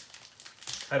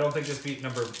 I don't think this beat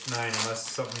number 9 unless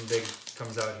something big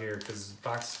comes out here, because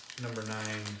box number 9,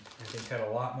 I think, had a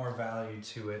lot more value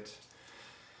to it.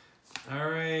 All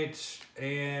right,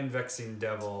 and Vexing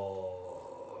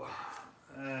Devil.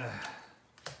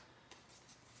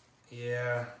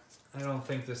 Yeah, I don't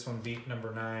think this one beat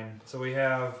number 9. So we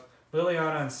have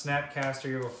Liliana and Snapcaster.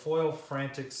 You have a foil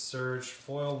Frantic Search,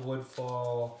 foil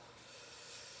Woodfall.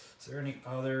 Is there any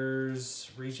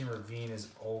others? Raging Ravine is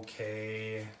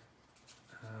okay.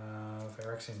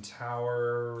 Phyrexian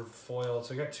Tower, foil.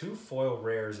 So we got 2 foil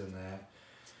rares in that.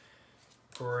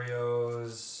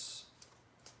 Gorios.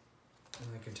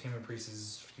 And the Containment Priest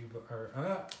is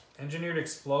Engineered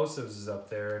Explosives is up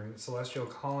there. And Celestial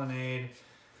Colonnade.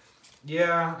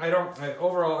 Yeah,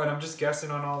 overall, and I'm just guessing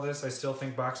on all this, I still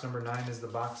think box number 9 is the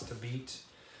box to beat.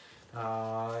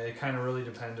 It kind of really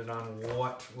depended on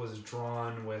what was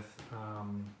drawn with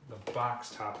the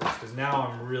box toppers, because now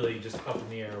I'm really just up in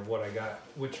the air of what I got,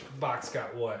 which box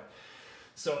got what.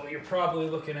 So you're probably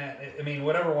looking at, I mean,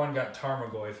 whatever one got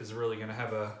Tarmogoyf is really going to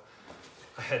have a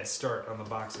head start on the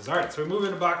boxes. All right, so we move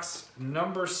into box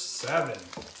number 7.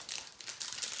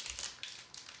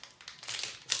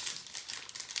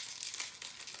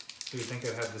 You would think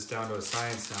I'd have this down to a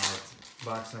science now with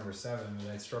box number 7,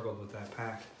 but I struggled with that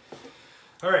pack.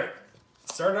 All right,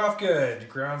 started off good.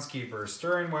 Groundskeeper,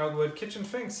 Stirring Wildwood, Kitchen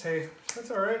Finks. Hey,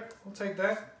 that's all right. We'll take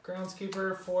that.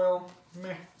 Groundskeeper, foil,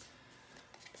 meh.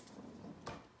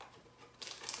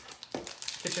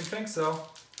 Kitchen Finks, though.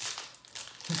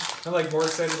 I'm like more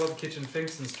excited about the Kitchen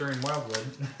Finks than Stirring Wildwood.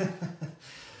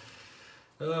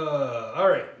 All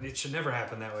right, it should never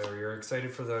happen that way where you're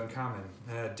excited for the uncommon.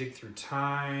 Dig Through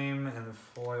Time and the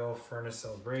foil, Furnace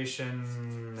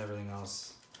Celebration, everything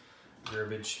else,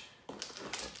 garbage.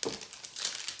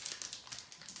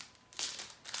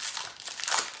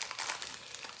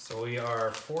 So we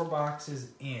are 4 boxes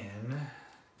in.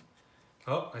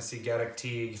 Oh, I see Gaddock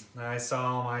Teague. I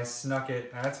saw him, I snuck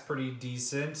it. That's pretty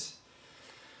decent.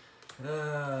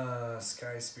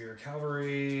 Sky Spear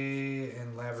Cavalry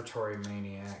and Laboratory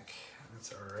Maniac.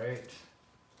 That's all right.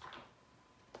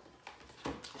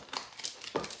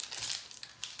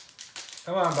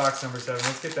 Come on, box number 7.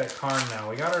 Let's get that Karn now.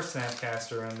 We got our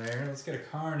Snapcaster in there. Let's get a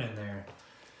Karn in there.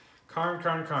 Karn.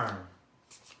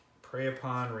 Prey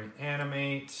Upon,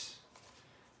 Reanimate,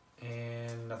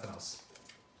 and nothing else.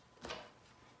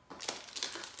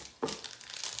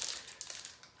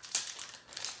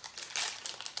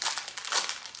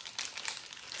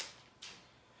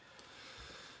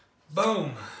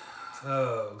 Boom!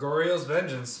 Goryo's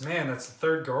Vengeance. Man, that's the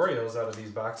 3rd Goryo's out of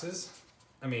these boxes.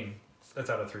 I mean, that's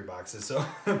out of 3 boxes, so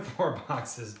 4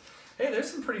 boxes. Hey,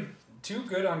 there's some 2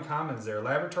 good uncommons there.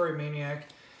 Laboratory Maniac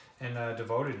and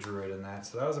Devoted Druid in that.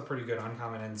 So that was a pretty good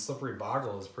uncommon. And Slippery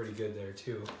Boggle is pretty good there,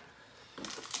 too.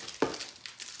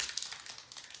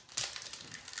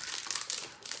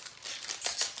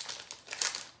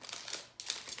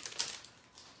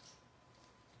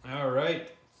 All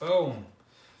right. Boom.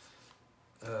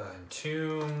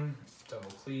 Entomb,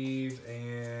 Double Cleave,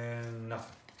 and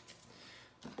nothing.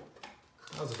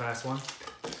 That was a fast one.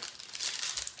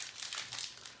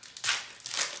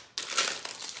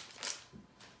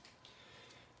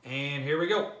 And here we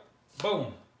go.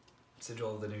 Boom.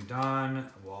 Sigil of the New Dawn,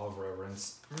 Wall of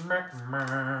Reverence.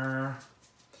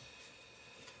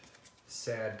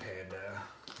 Sad Panda.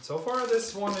 So far,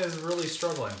 this one is really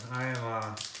struggling. I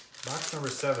am box number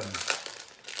 7.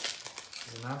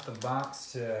 Not the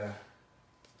box to,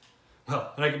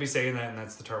 well, and I could be saying that, and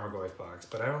that's the Tarmogoyf box,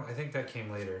 but I think that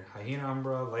came later. Hyena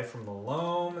Umbra, Life from the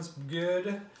Loam is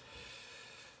good.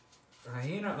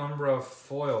 Hyena Umbra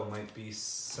foil might be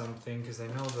something, because I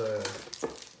know the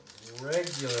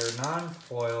regular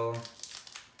non-foil,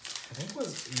 I think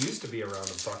used to be around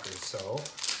 $1 or so.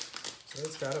 So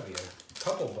it's got to be a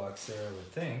couple bucks there, I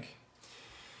would think.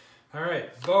 All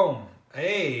right, boom.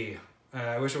 Hey.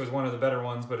 I wish it was one of the better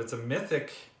ones, but it's a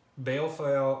mythic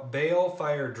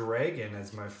Balefire Dragon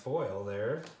as my foil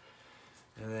there.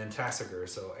 And then Tassiger,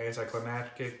 so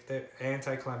anticlimactic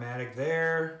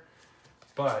there.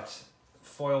 But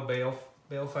foil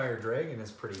Balefire Dragon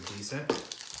is pretty decent.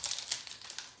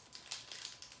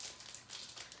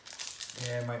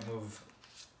 Yeah, I might move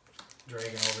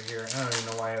Dragon over here. I don't even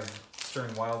know why I have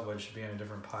Stirring Wildwood should be in a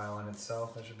different pile in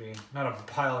itself. That should be not a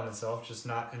pile in itself, just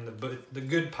not in the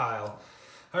good pile.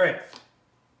 All right.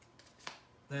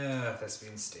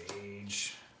 Thespian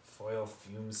Stage, foil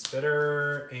Fume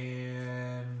Spitter,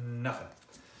 and nothing.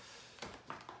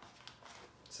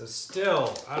 So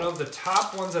still, out of the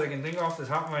top ones that I can think off the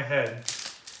top of my head,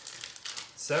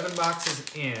 7 boxes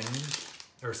in,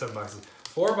 or 7 boxes,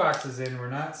 4 boxes in, we're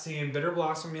not seeing Bitter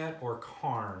Blossom yet, or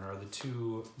Karn are the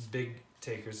 2 big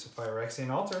takers.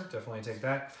 Phyrexian Altar, definitely take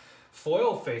that.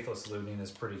 Foil Faithless Looting is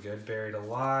pretty good. Buried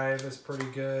Alive is pretty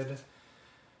good.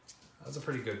 That's a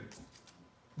pretty good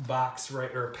box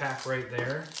or pack right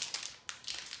there.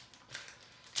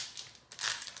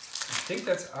 I think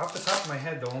that's off the top of my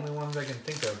head the only ones I can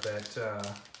think of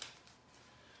that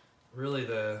really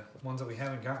the ones that we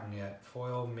haven't gotten yet.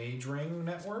 Foil Mage Ring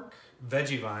Network,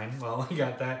 Veggievine. Well, we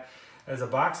got that as a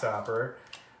box hopper.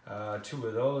 2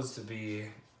 of those to be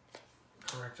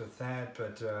correct with that,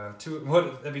 but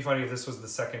that'd be funny if this was the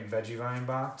 2nd Veggievine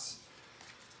box.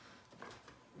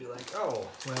 Be like, oh,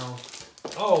 well,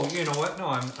 oh, you know what? No,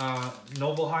 I'm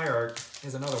Noble Hierarch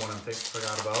is another one I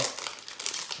forgot about.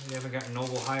 We haven't gotten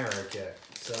Noble Hierarch yet.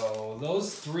 So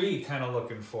those 3 kind of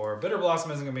looking for. Bitter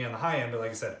Blossom isn't going to be on the high end, but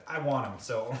like I said, I want them.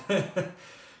 So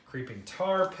Creeping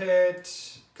Tar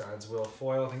Pit, God's Will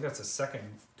foil. I think that's the 2nd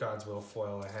God's Will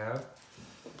foil I have.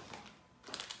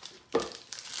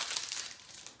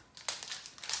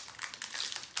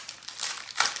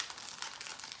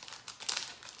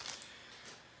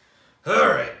 All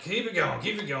right, keep it going,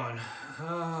 keep it going.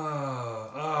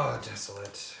 Oh,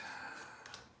 Desolate.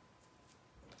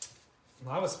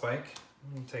 Lava Spike.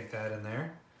 We'll take that in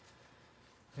there.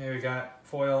 Here we got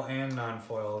foil and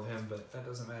non-foil of him, but that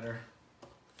doesn't matter.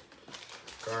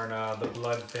 Garna, the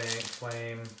Blood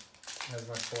Flame, has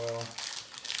my foil.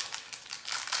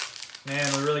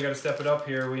 Man, we really got to step it up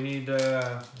here. We need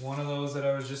one of those that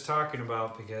I was just talking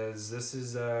about because this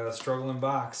is a struggling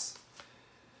box.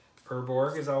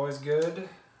 Urborg is always good.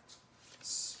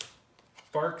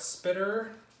 Spark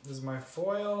Spitter is my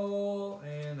foil,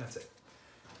 and that's it.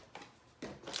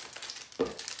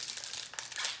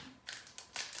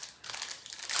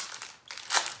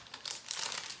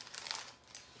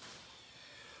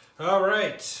 All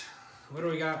right, what do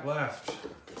we got left?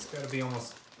 It's got to be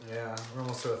almost, yeah, we're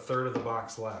almost to a third of the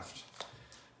box left.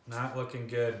 Not looking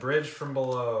good. Bridge from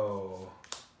Below.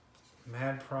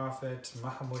 Mad Prophet,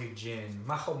 Mahamori Jin,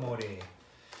 Mahamori.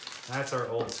 That's our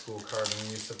old school card we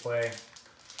used to play.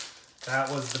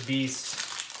 That was the Beast.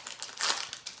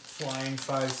 Flying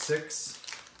 5/6.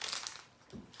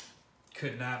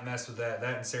 Could not mess with that.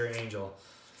 That and Sarah Angel.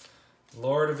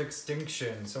 Lord of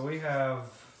Extinction. So we have,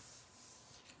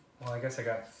 well, I guess I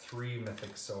got 3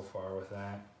 mythics so far with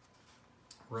that.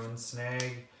 Rune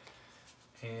Snag.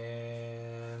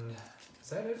 And is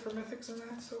that it for mythics in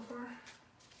that so far?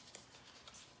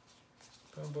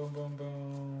 Boom, boom, boom,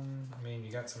 boom. I mean,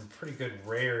 you got some pretty good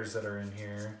rares that are in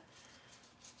here.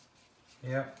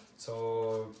 Yep,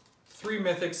 so 3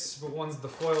 mythics, but one's the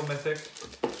foil mythic.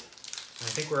 And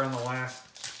I think we're on the last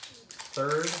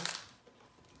third.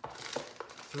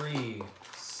 3,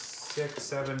 6,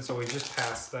 7, so we just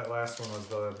passed. That last one was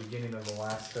the beginning of the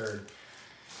last third.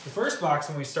 The first box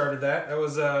when we started that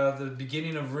was the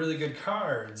beginning of really good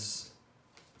cards.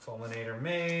 Fulminator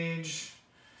Mage.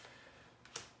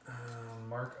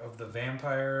 Mark of the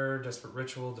Vampire, Desperate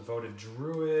Ritual, Devoted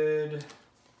Druid.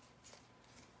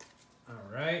 All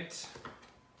right.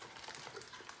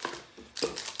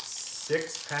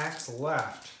 6 packs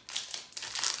left.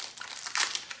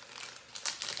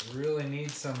 Really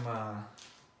need some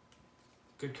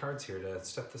good cards here to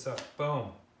step this up.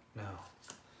 Boom. No.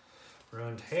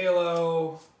 Ruined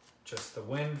Halo. Just the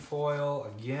Wind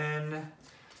foil again.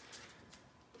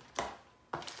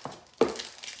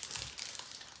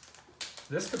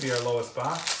 This could be our lowest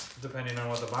box, depending on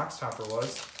what the box topper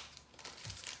was.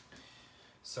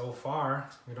 So far,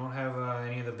 we don't have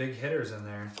any of the big hitters in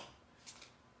there.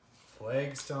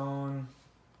 Flagstone.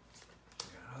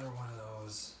 Got another one of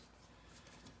those.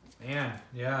 Man,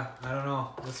 yeah, I don't know.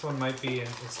 This one might be,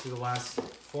 let's do the last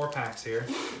 4 packs here.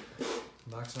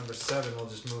 Box number 7, we'll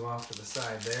just move off to the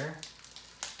side there.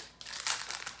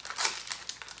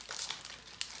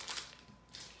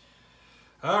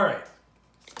 All right.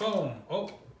 Boom.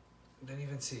 Oh, didn't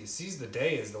even see. Seize the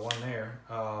Day is the one there.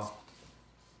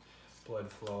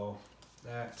 Blood Flow.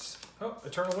 That's, oh,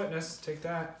 Eternal Witness. Take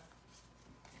that.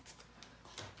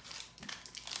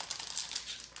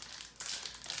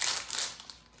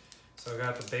 So I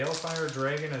got the Balefire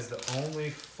Dragon as the only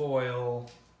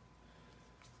foil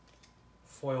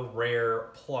rare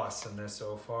plus in this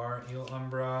so far. Eel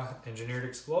Umbra, Engineered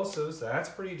Explosives. That's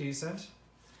pretty decent.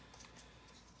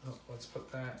 Oh, let's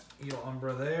put that Eel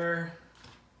Umbra there.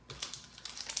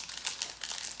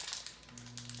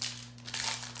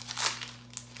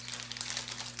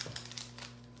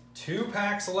 Two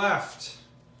packs left.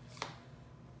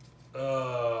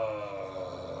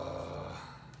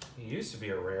 He used to be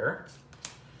a rare.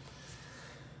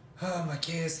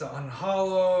 Machias the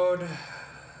Unhallowed.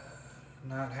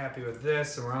 Not happy with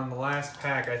this. And we're on the last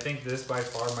pack. I think this by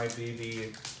far might be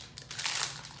the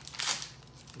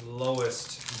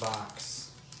lowest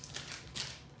box.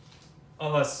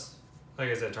 Unless, like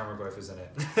I said, Tarmogoyf is in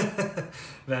it.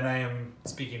 Then I am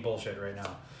speaking bullshit right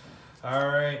now.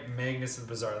 Alright, Magnus the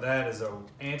Bazaar. That is an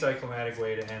anticlimactic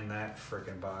way to end that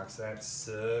freaking box. That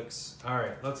sucks.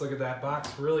 Alright, let's look at that box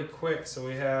really quick. So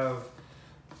we have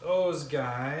those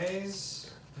guys.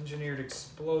 Engineered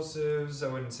Explosives. I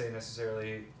wouldn't say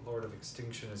necessarily Lord of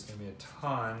Extinction is going to be a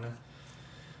ton.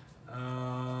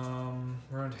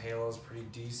 Ruined Halo is pretty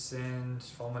decent.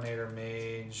 Fulminator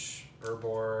Mage.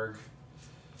 Urborg.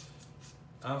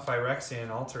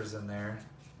 Phyrexian Altar's in there.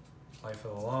 Life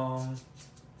of the Loam.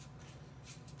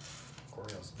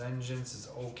 Goryo's Vengeance is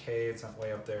okay. It's not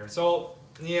way up there. So,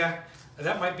 yeah,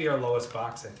 that might be our lowest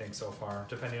box, I think, so far,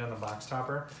 depending on the box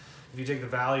topper. If you take the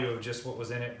value of just what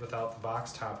was in it without the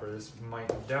box topper, this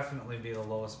might definitely be the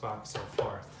lowest box so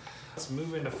far. Let's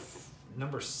move into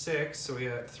number 6. So we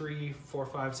got 3, 4,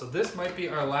 5. So this might be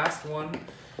our last one,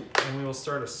 and we will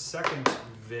start a second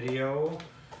video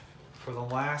for the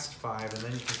last 5, and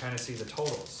then you can kind of see the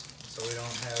totals. So we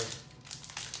don't have...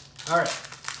 All right.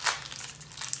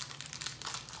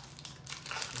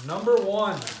 Number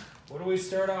 1. What do we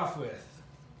start off with?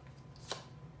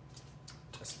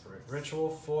 Separate Ritual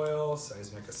foil,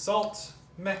 Seismic Assault,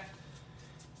 meh.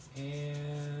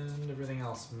 And everything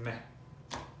else, meh.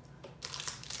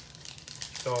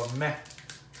 So a meh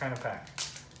kind of pack.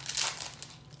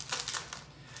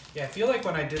 Yeah, I feel like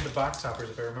when I did the box toppers,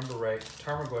 if I remember right,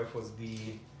 Tarmogoyf was the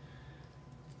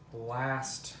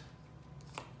last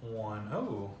one.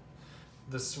 Oh,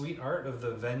 the Sweet Art of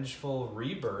the Vengeful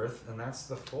Rebirth, and that's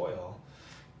the foil.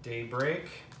 Daybreak.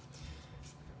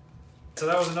 So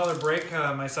that was another break.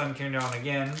 My son came down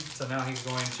again, so now he's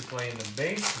going to play in the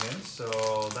basement,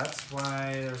 so that's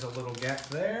why there's a little gap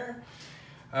there.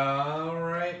 All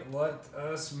right, let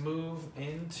us move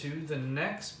into the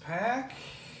next pack.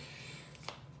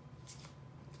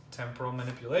 Temporal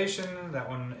Manipulation. That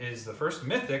one is the first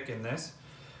mythic in this.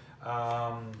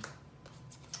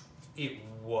 It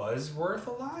was worth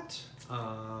a lot,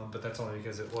 but that's only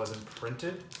because it wasn't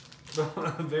printed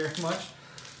very much.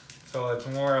 So it's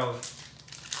more of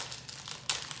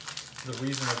the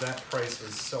reason that price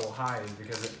was so high is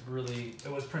because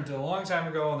it was printed a long time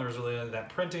ago and there was really only that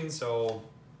printing, so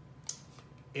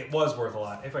it was worth a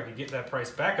lot. If I could get that price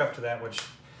back up to that, which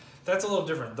that's a little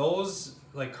different. Those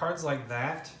like cards like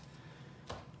that,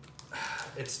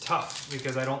 it's tough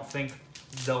because I don't think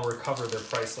they'll recover their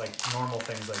price like normal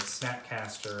things like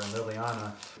Snapcaster and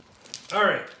Liliana. All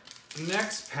right,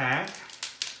 next pack.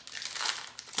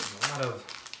 A lot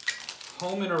of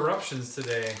home interruptions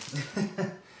today.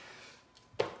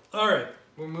 All right,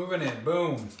 we're moving in.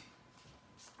 Boom.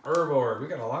 Urborg. We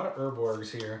got a lot of Urborgs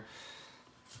here.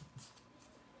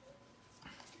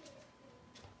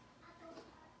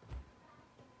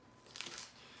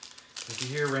 If you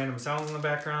hear random sounds in the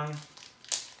background,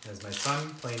 there's my son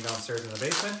playing downstairs in the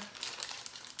basement.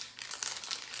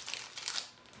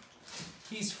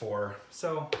 He's 4,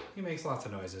 so he makes lots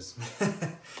of noises.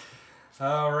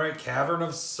 All right, Cavern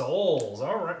of Souls.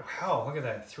 All right, wow, look at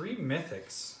that. 3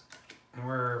 mythics. And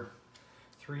we're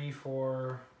 3,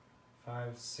 4,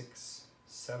 5, 6,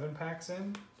 7 packs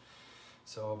in.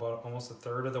 So about almost a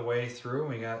third of the way through.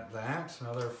 We got that.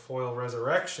 Another foil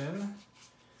resurrection.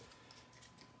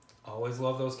 Always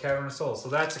love those Cavern of Souls. So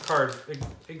that's a card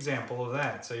example of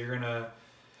that. So you're gonna,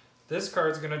 this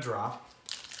card's gonna drop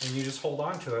and you just hold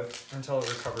on to it until it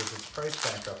recovers its price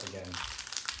back up again.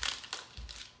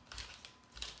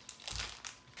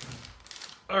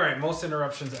 All right, most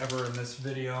interruptions ever in this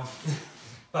video.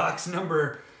 Box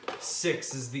number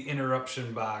 6 is the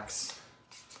interruption box.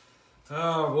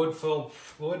 Oh,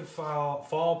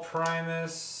 Fall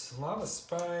Primus, Lava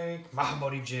Spike,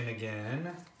 Mahabodhi Jin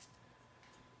again.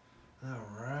 All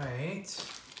right.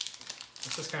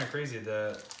 It's just kind of crazy,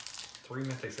 the 3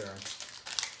 mythics there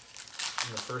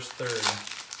in the first third.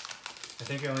 I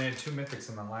think I only had 2 mythics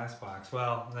in the last box.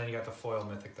 Well, and then you got the foil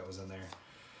mythic that was in there.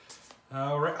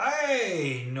 All right,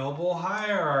 hey, Noble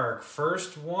Hierarch,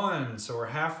 first one. So we're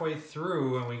halfway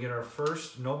through and we get our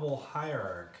first Noble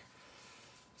Hierarch.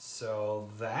 So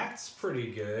that's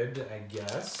pretty good, I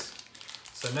guess.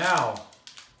 So now,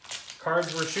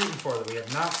 cards we're shooting for that we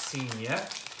have not seen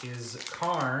yet is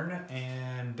Karn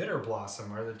and Bitter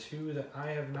Blossom are the 2 that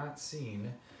I have not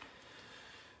seen.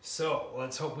 So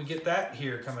let's hope we get that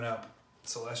here coming up.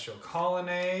 Celestial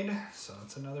Colonnade, so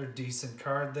that's another decent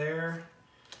card there.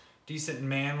 Decent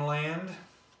Manland.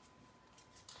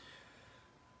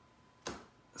 So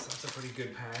that's a pretty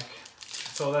good pack.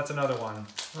 So that's another one.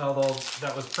 Although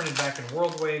that was printed back in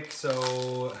World Wake,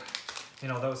 so you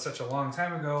know that was such a long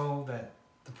time ago that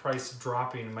the price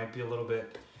dropping might be a little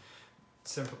bit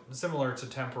similar to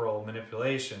Temporal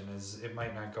Manipulation, is it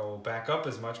might not go back up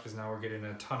as much because now we're getting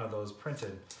a ton of those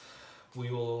printed. We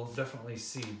will definitely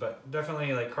see, but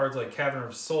definitely like cards like Cavern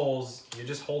of Souls, you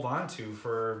just hold on to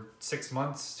for 6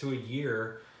 months to a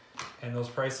year, and those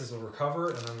prices will recover,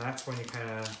 and then that's when you kind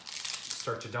of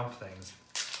start to dump things.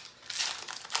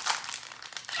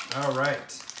 All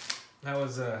right, that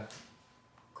was a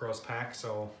gross pack,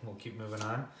 so we'll keep moving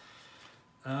on.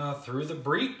 Through the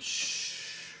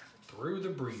Breach. Through the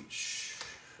Breach.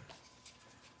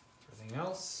 Everything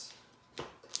else.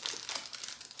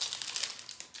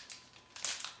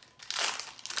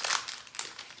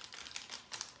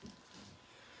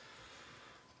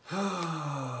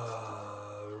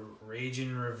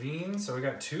 Raging Ravine. So we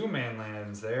got 2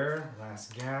 Manlands there.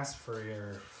 Last Gasp for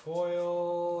your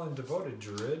foil and Devoted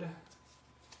Druid.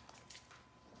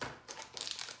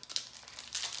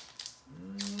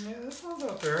 Yeah, that sounds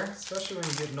out there, especially when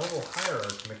you get Noble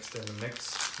Hierarch mixed in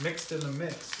the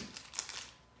mix.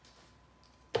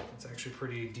 It's actually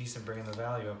pretty decent bringing the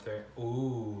value up there.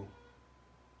 Ooh,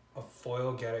 a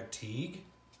foil Gaddock Teague.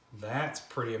 That's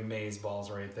pretty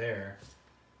amazeballs right there.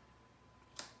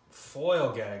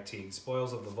 Foil Gaddock Teague,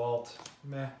 Spoils of the Vault,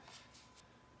 meh.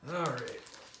 All right.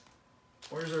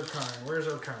 Where's our Karn? Where's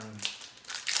our Karn?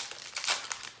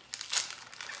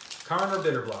 Karn or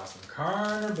Bitter Blossom?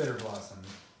 Karn or Bitter Blossom?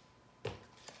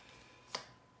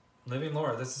 Living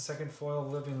Lore. This is second foil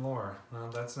Living Lore. No,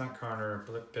 that's not Karn or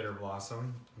Bitter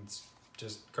Blossom. It's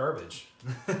just garbage.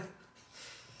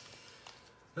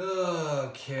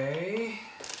 Okay.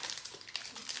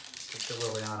 Let's get the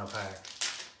Liliana pack.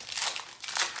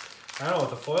 I don't know,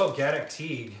 with the foil Gaddock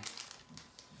Teague.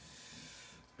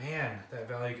 Man, that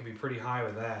value could be pretty high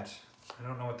with that. I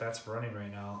don't know what that's running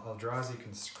right now. Eldrazi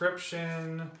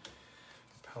Conscription.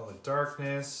 Repel of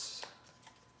Darkness.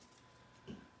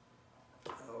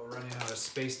 Oh, running out of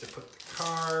space to put the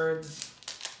cards.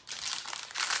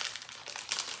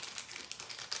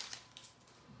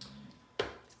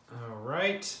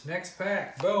 Alright, next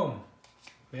pack. Boom.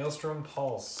 Maelstrom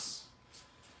Pulse.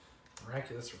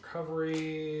 Miraculous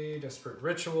Recovery. Desperate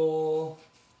Ritual.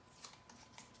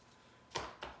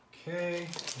 Okay,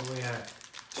 what are we at?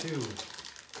 2,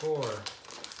 4,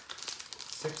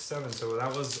 6, 7. So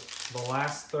that was the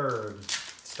last third.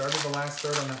 Started the last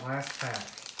third on that last pack.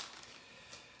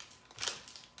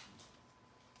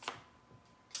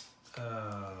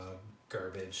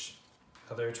 Garbage.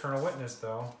 Another Eternal Witness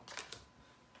though.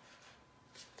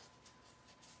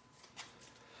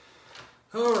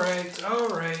 Alright,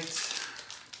 alright.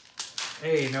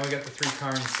 Hey, now we got the 3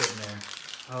 Karns sitting there.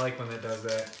 I like when it does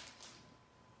that.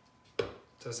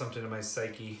 Does something to my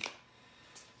psyche.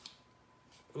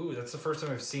 Ooh, that's the first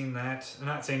time I've seen that. I'm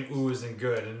not saying ooh isn't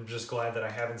good. I'm just glad that I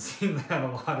haven't seen that a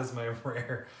lot as my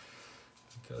rare.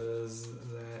 Because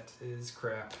that is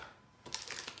crap.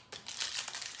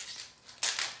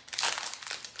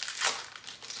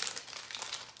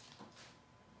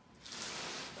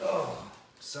 Oh,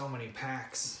 so many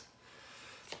packs.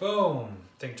 Boom.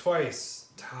 Think twice.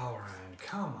 Talrand,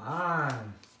 come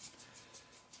on.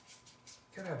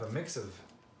 Gotta have a mix of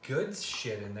good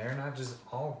shit in there, not just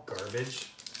all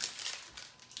garbage.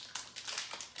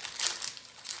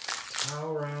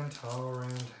 Talrand,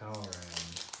 Talrand,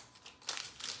 Talrand.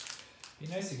 Be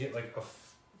nice to get like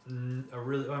a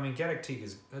really, I mean, Gaddock Teague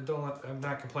is, I'm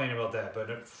not complaining about that, but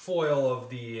a foil of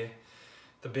the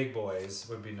big boys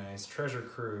would be nice. Treasure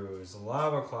Cruise,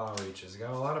 Lava Claw Reaches.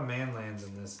 Got a lot of man lands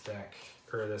in this deck,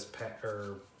 or this pack,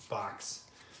 or box.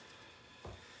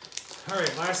 All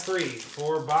right, last 3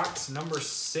 for box number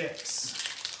 6.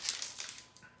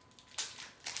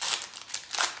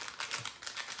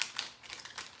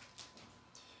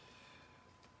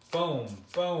 Boom,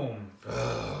 boom.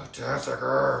 Ugh,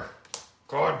 Tasigur.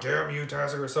 God damn you,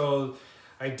 Tasigur. So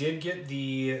I did get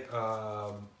the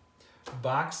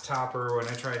box topper when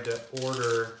I tried to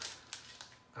order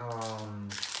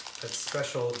that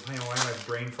special, why am I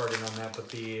brain farting on that, but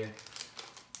the,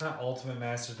 not Ultimate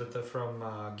Masters, but the from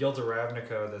Guild of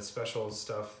Ravnica, the special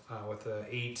stuff with the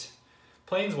 8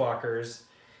 Planeswalkers,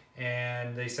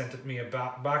 and they sent me a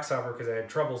box topper because I had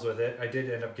troubles with it. I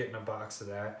did end up getting a box of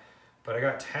that, but I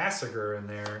got Tasigur in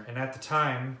there, and at the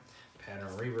time,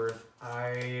 Pattern Rebirth,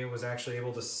 I was actually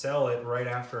able to sell it right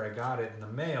after I got it in the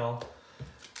mail.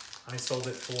 I sold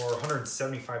it for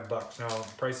 175 bucks. Now,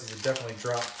 prices have definitely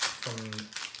dropped from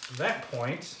that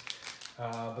point,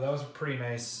 but that was a pretty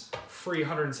nice free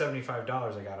 $175 I got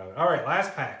out of it. All right,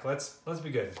 last pack. Let's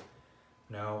be good.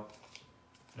 No,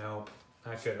 nope,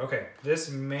 not good. Okay, this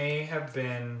may have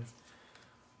been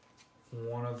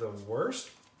one of the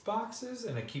worst boxes,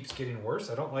 and it keeps getting worse.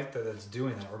 I don't like that it's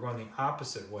doing that. We're going the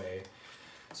opposite way.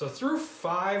 So through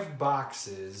 5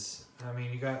 boxes, I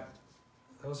mean, you got,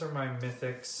 those are my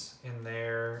mythics in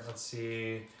there. Let's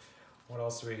see, what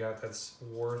else do we got that's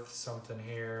worth something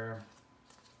here?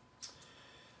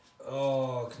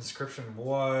 Oh, Conscription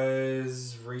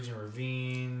was, Raging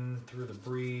Ravine, Through the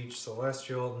Breach,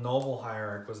 Celestial, Noble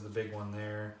Hierarch was the big one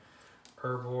there.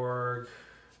 Urborg.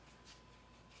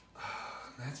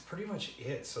 That's pretty much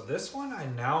it. So this one,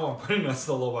 I'm putting as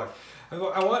the low box. I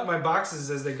want my boxes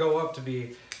as they go up to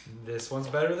be, this one's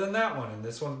better than that one, and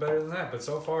this one's better than that. But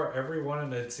so far, every one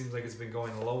of it seems like it's been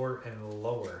going lower and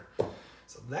lower.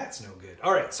 So that's no good.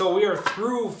 All right, so we are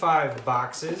through 5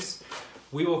 boxes.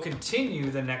 We will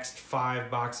continue the next 5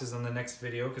 boxes on the next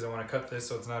video because I want to cut this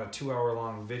so it's not a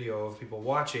 2-hour-long video of people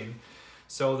watching.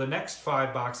 So the next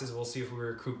 5 boxes, we'll see if we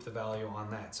recoup the value on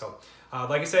that. So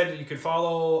like I said, you can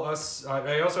follow us.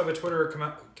 I also have a Twitter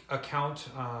account,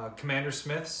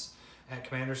 Commandersmiths, at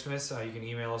Commandersmiths. You can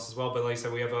email us as well. But like I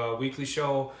said, we have a weekly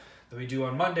show that we do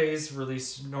on Mondays,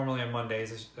 released normally on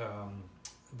Mondays,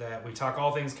 that we talk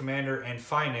all things Commander and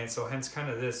finance. So hence kind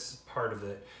of this part of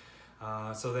it.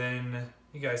 So then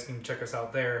you guys can check us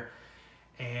out there.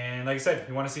 And like I said, if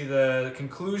you want to see the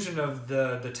conclusion of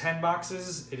the 10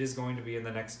 boxes, it is going to be in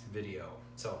the next video.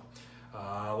 So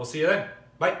we'll see you then.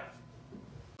 Bye.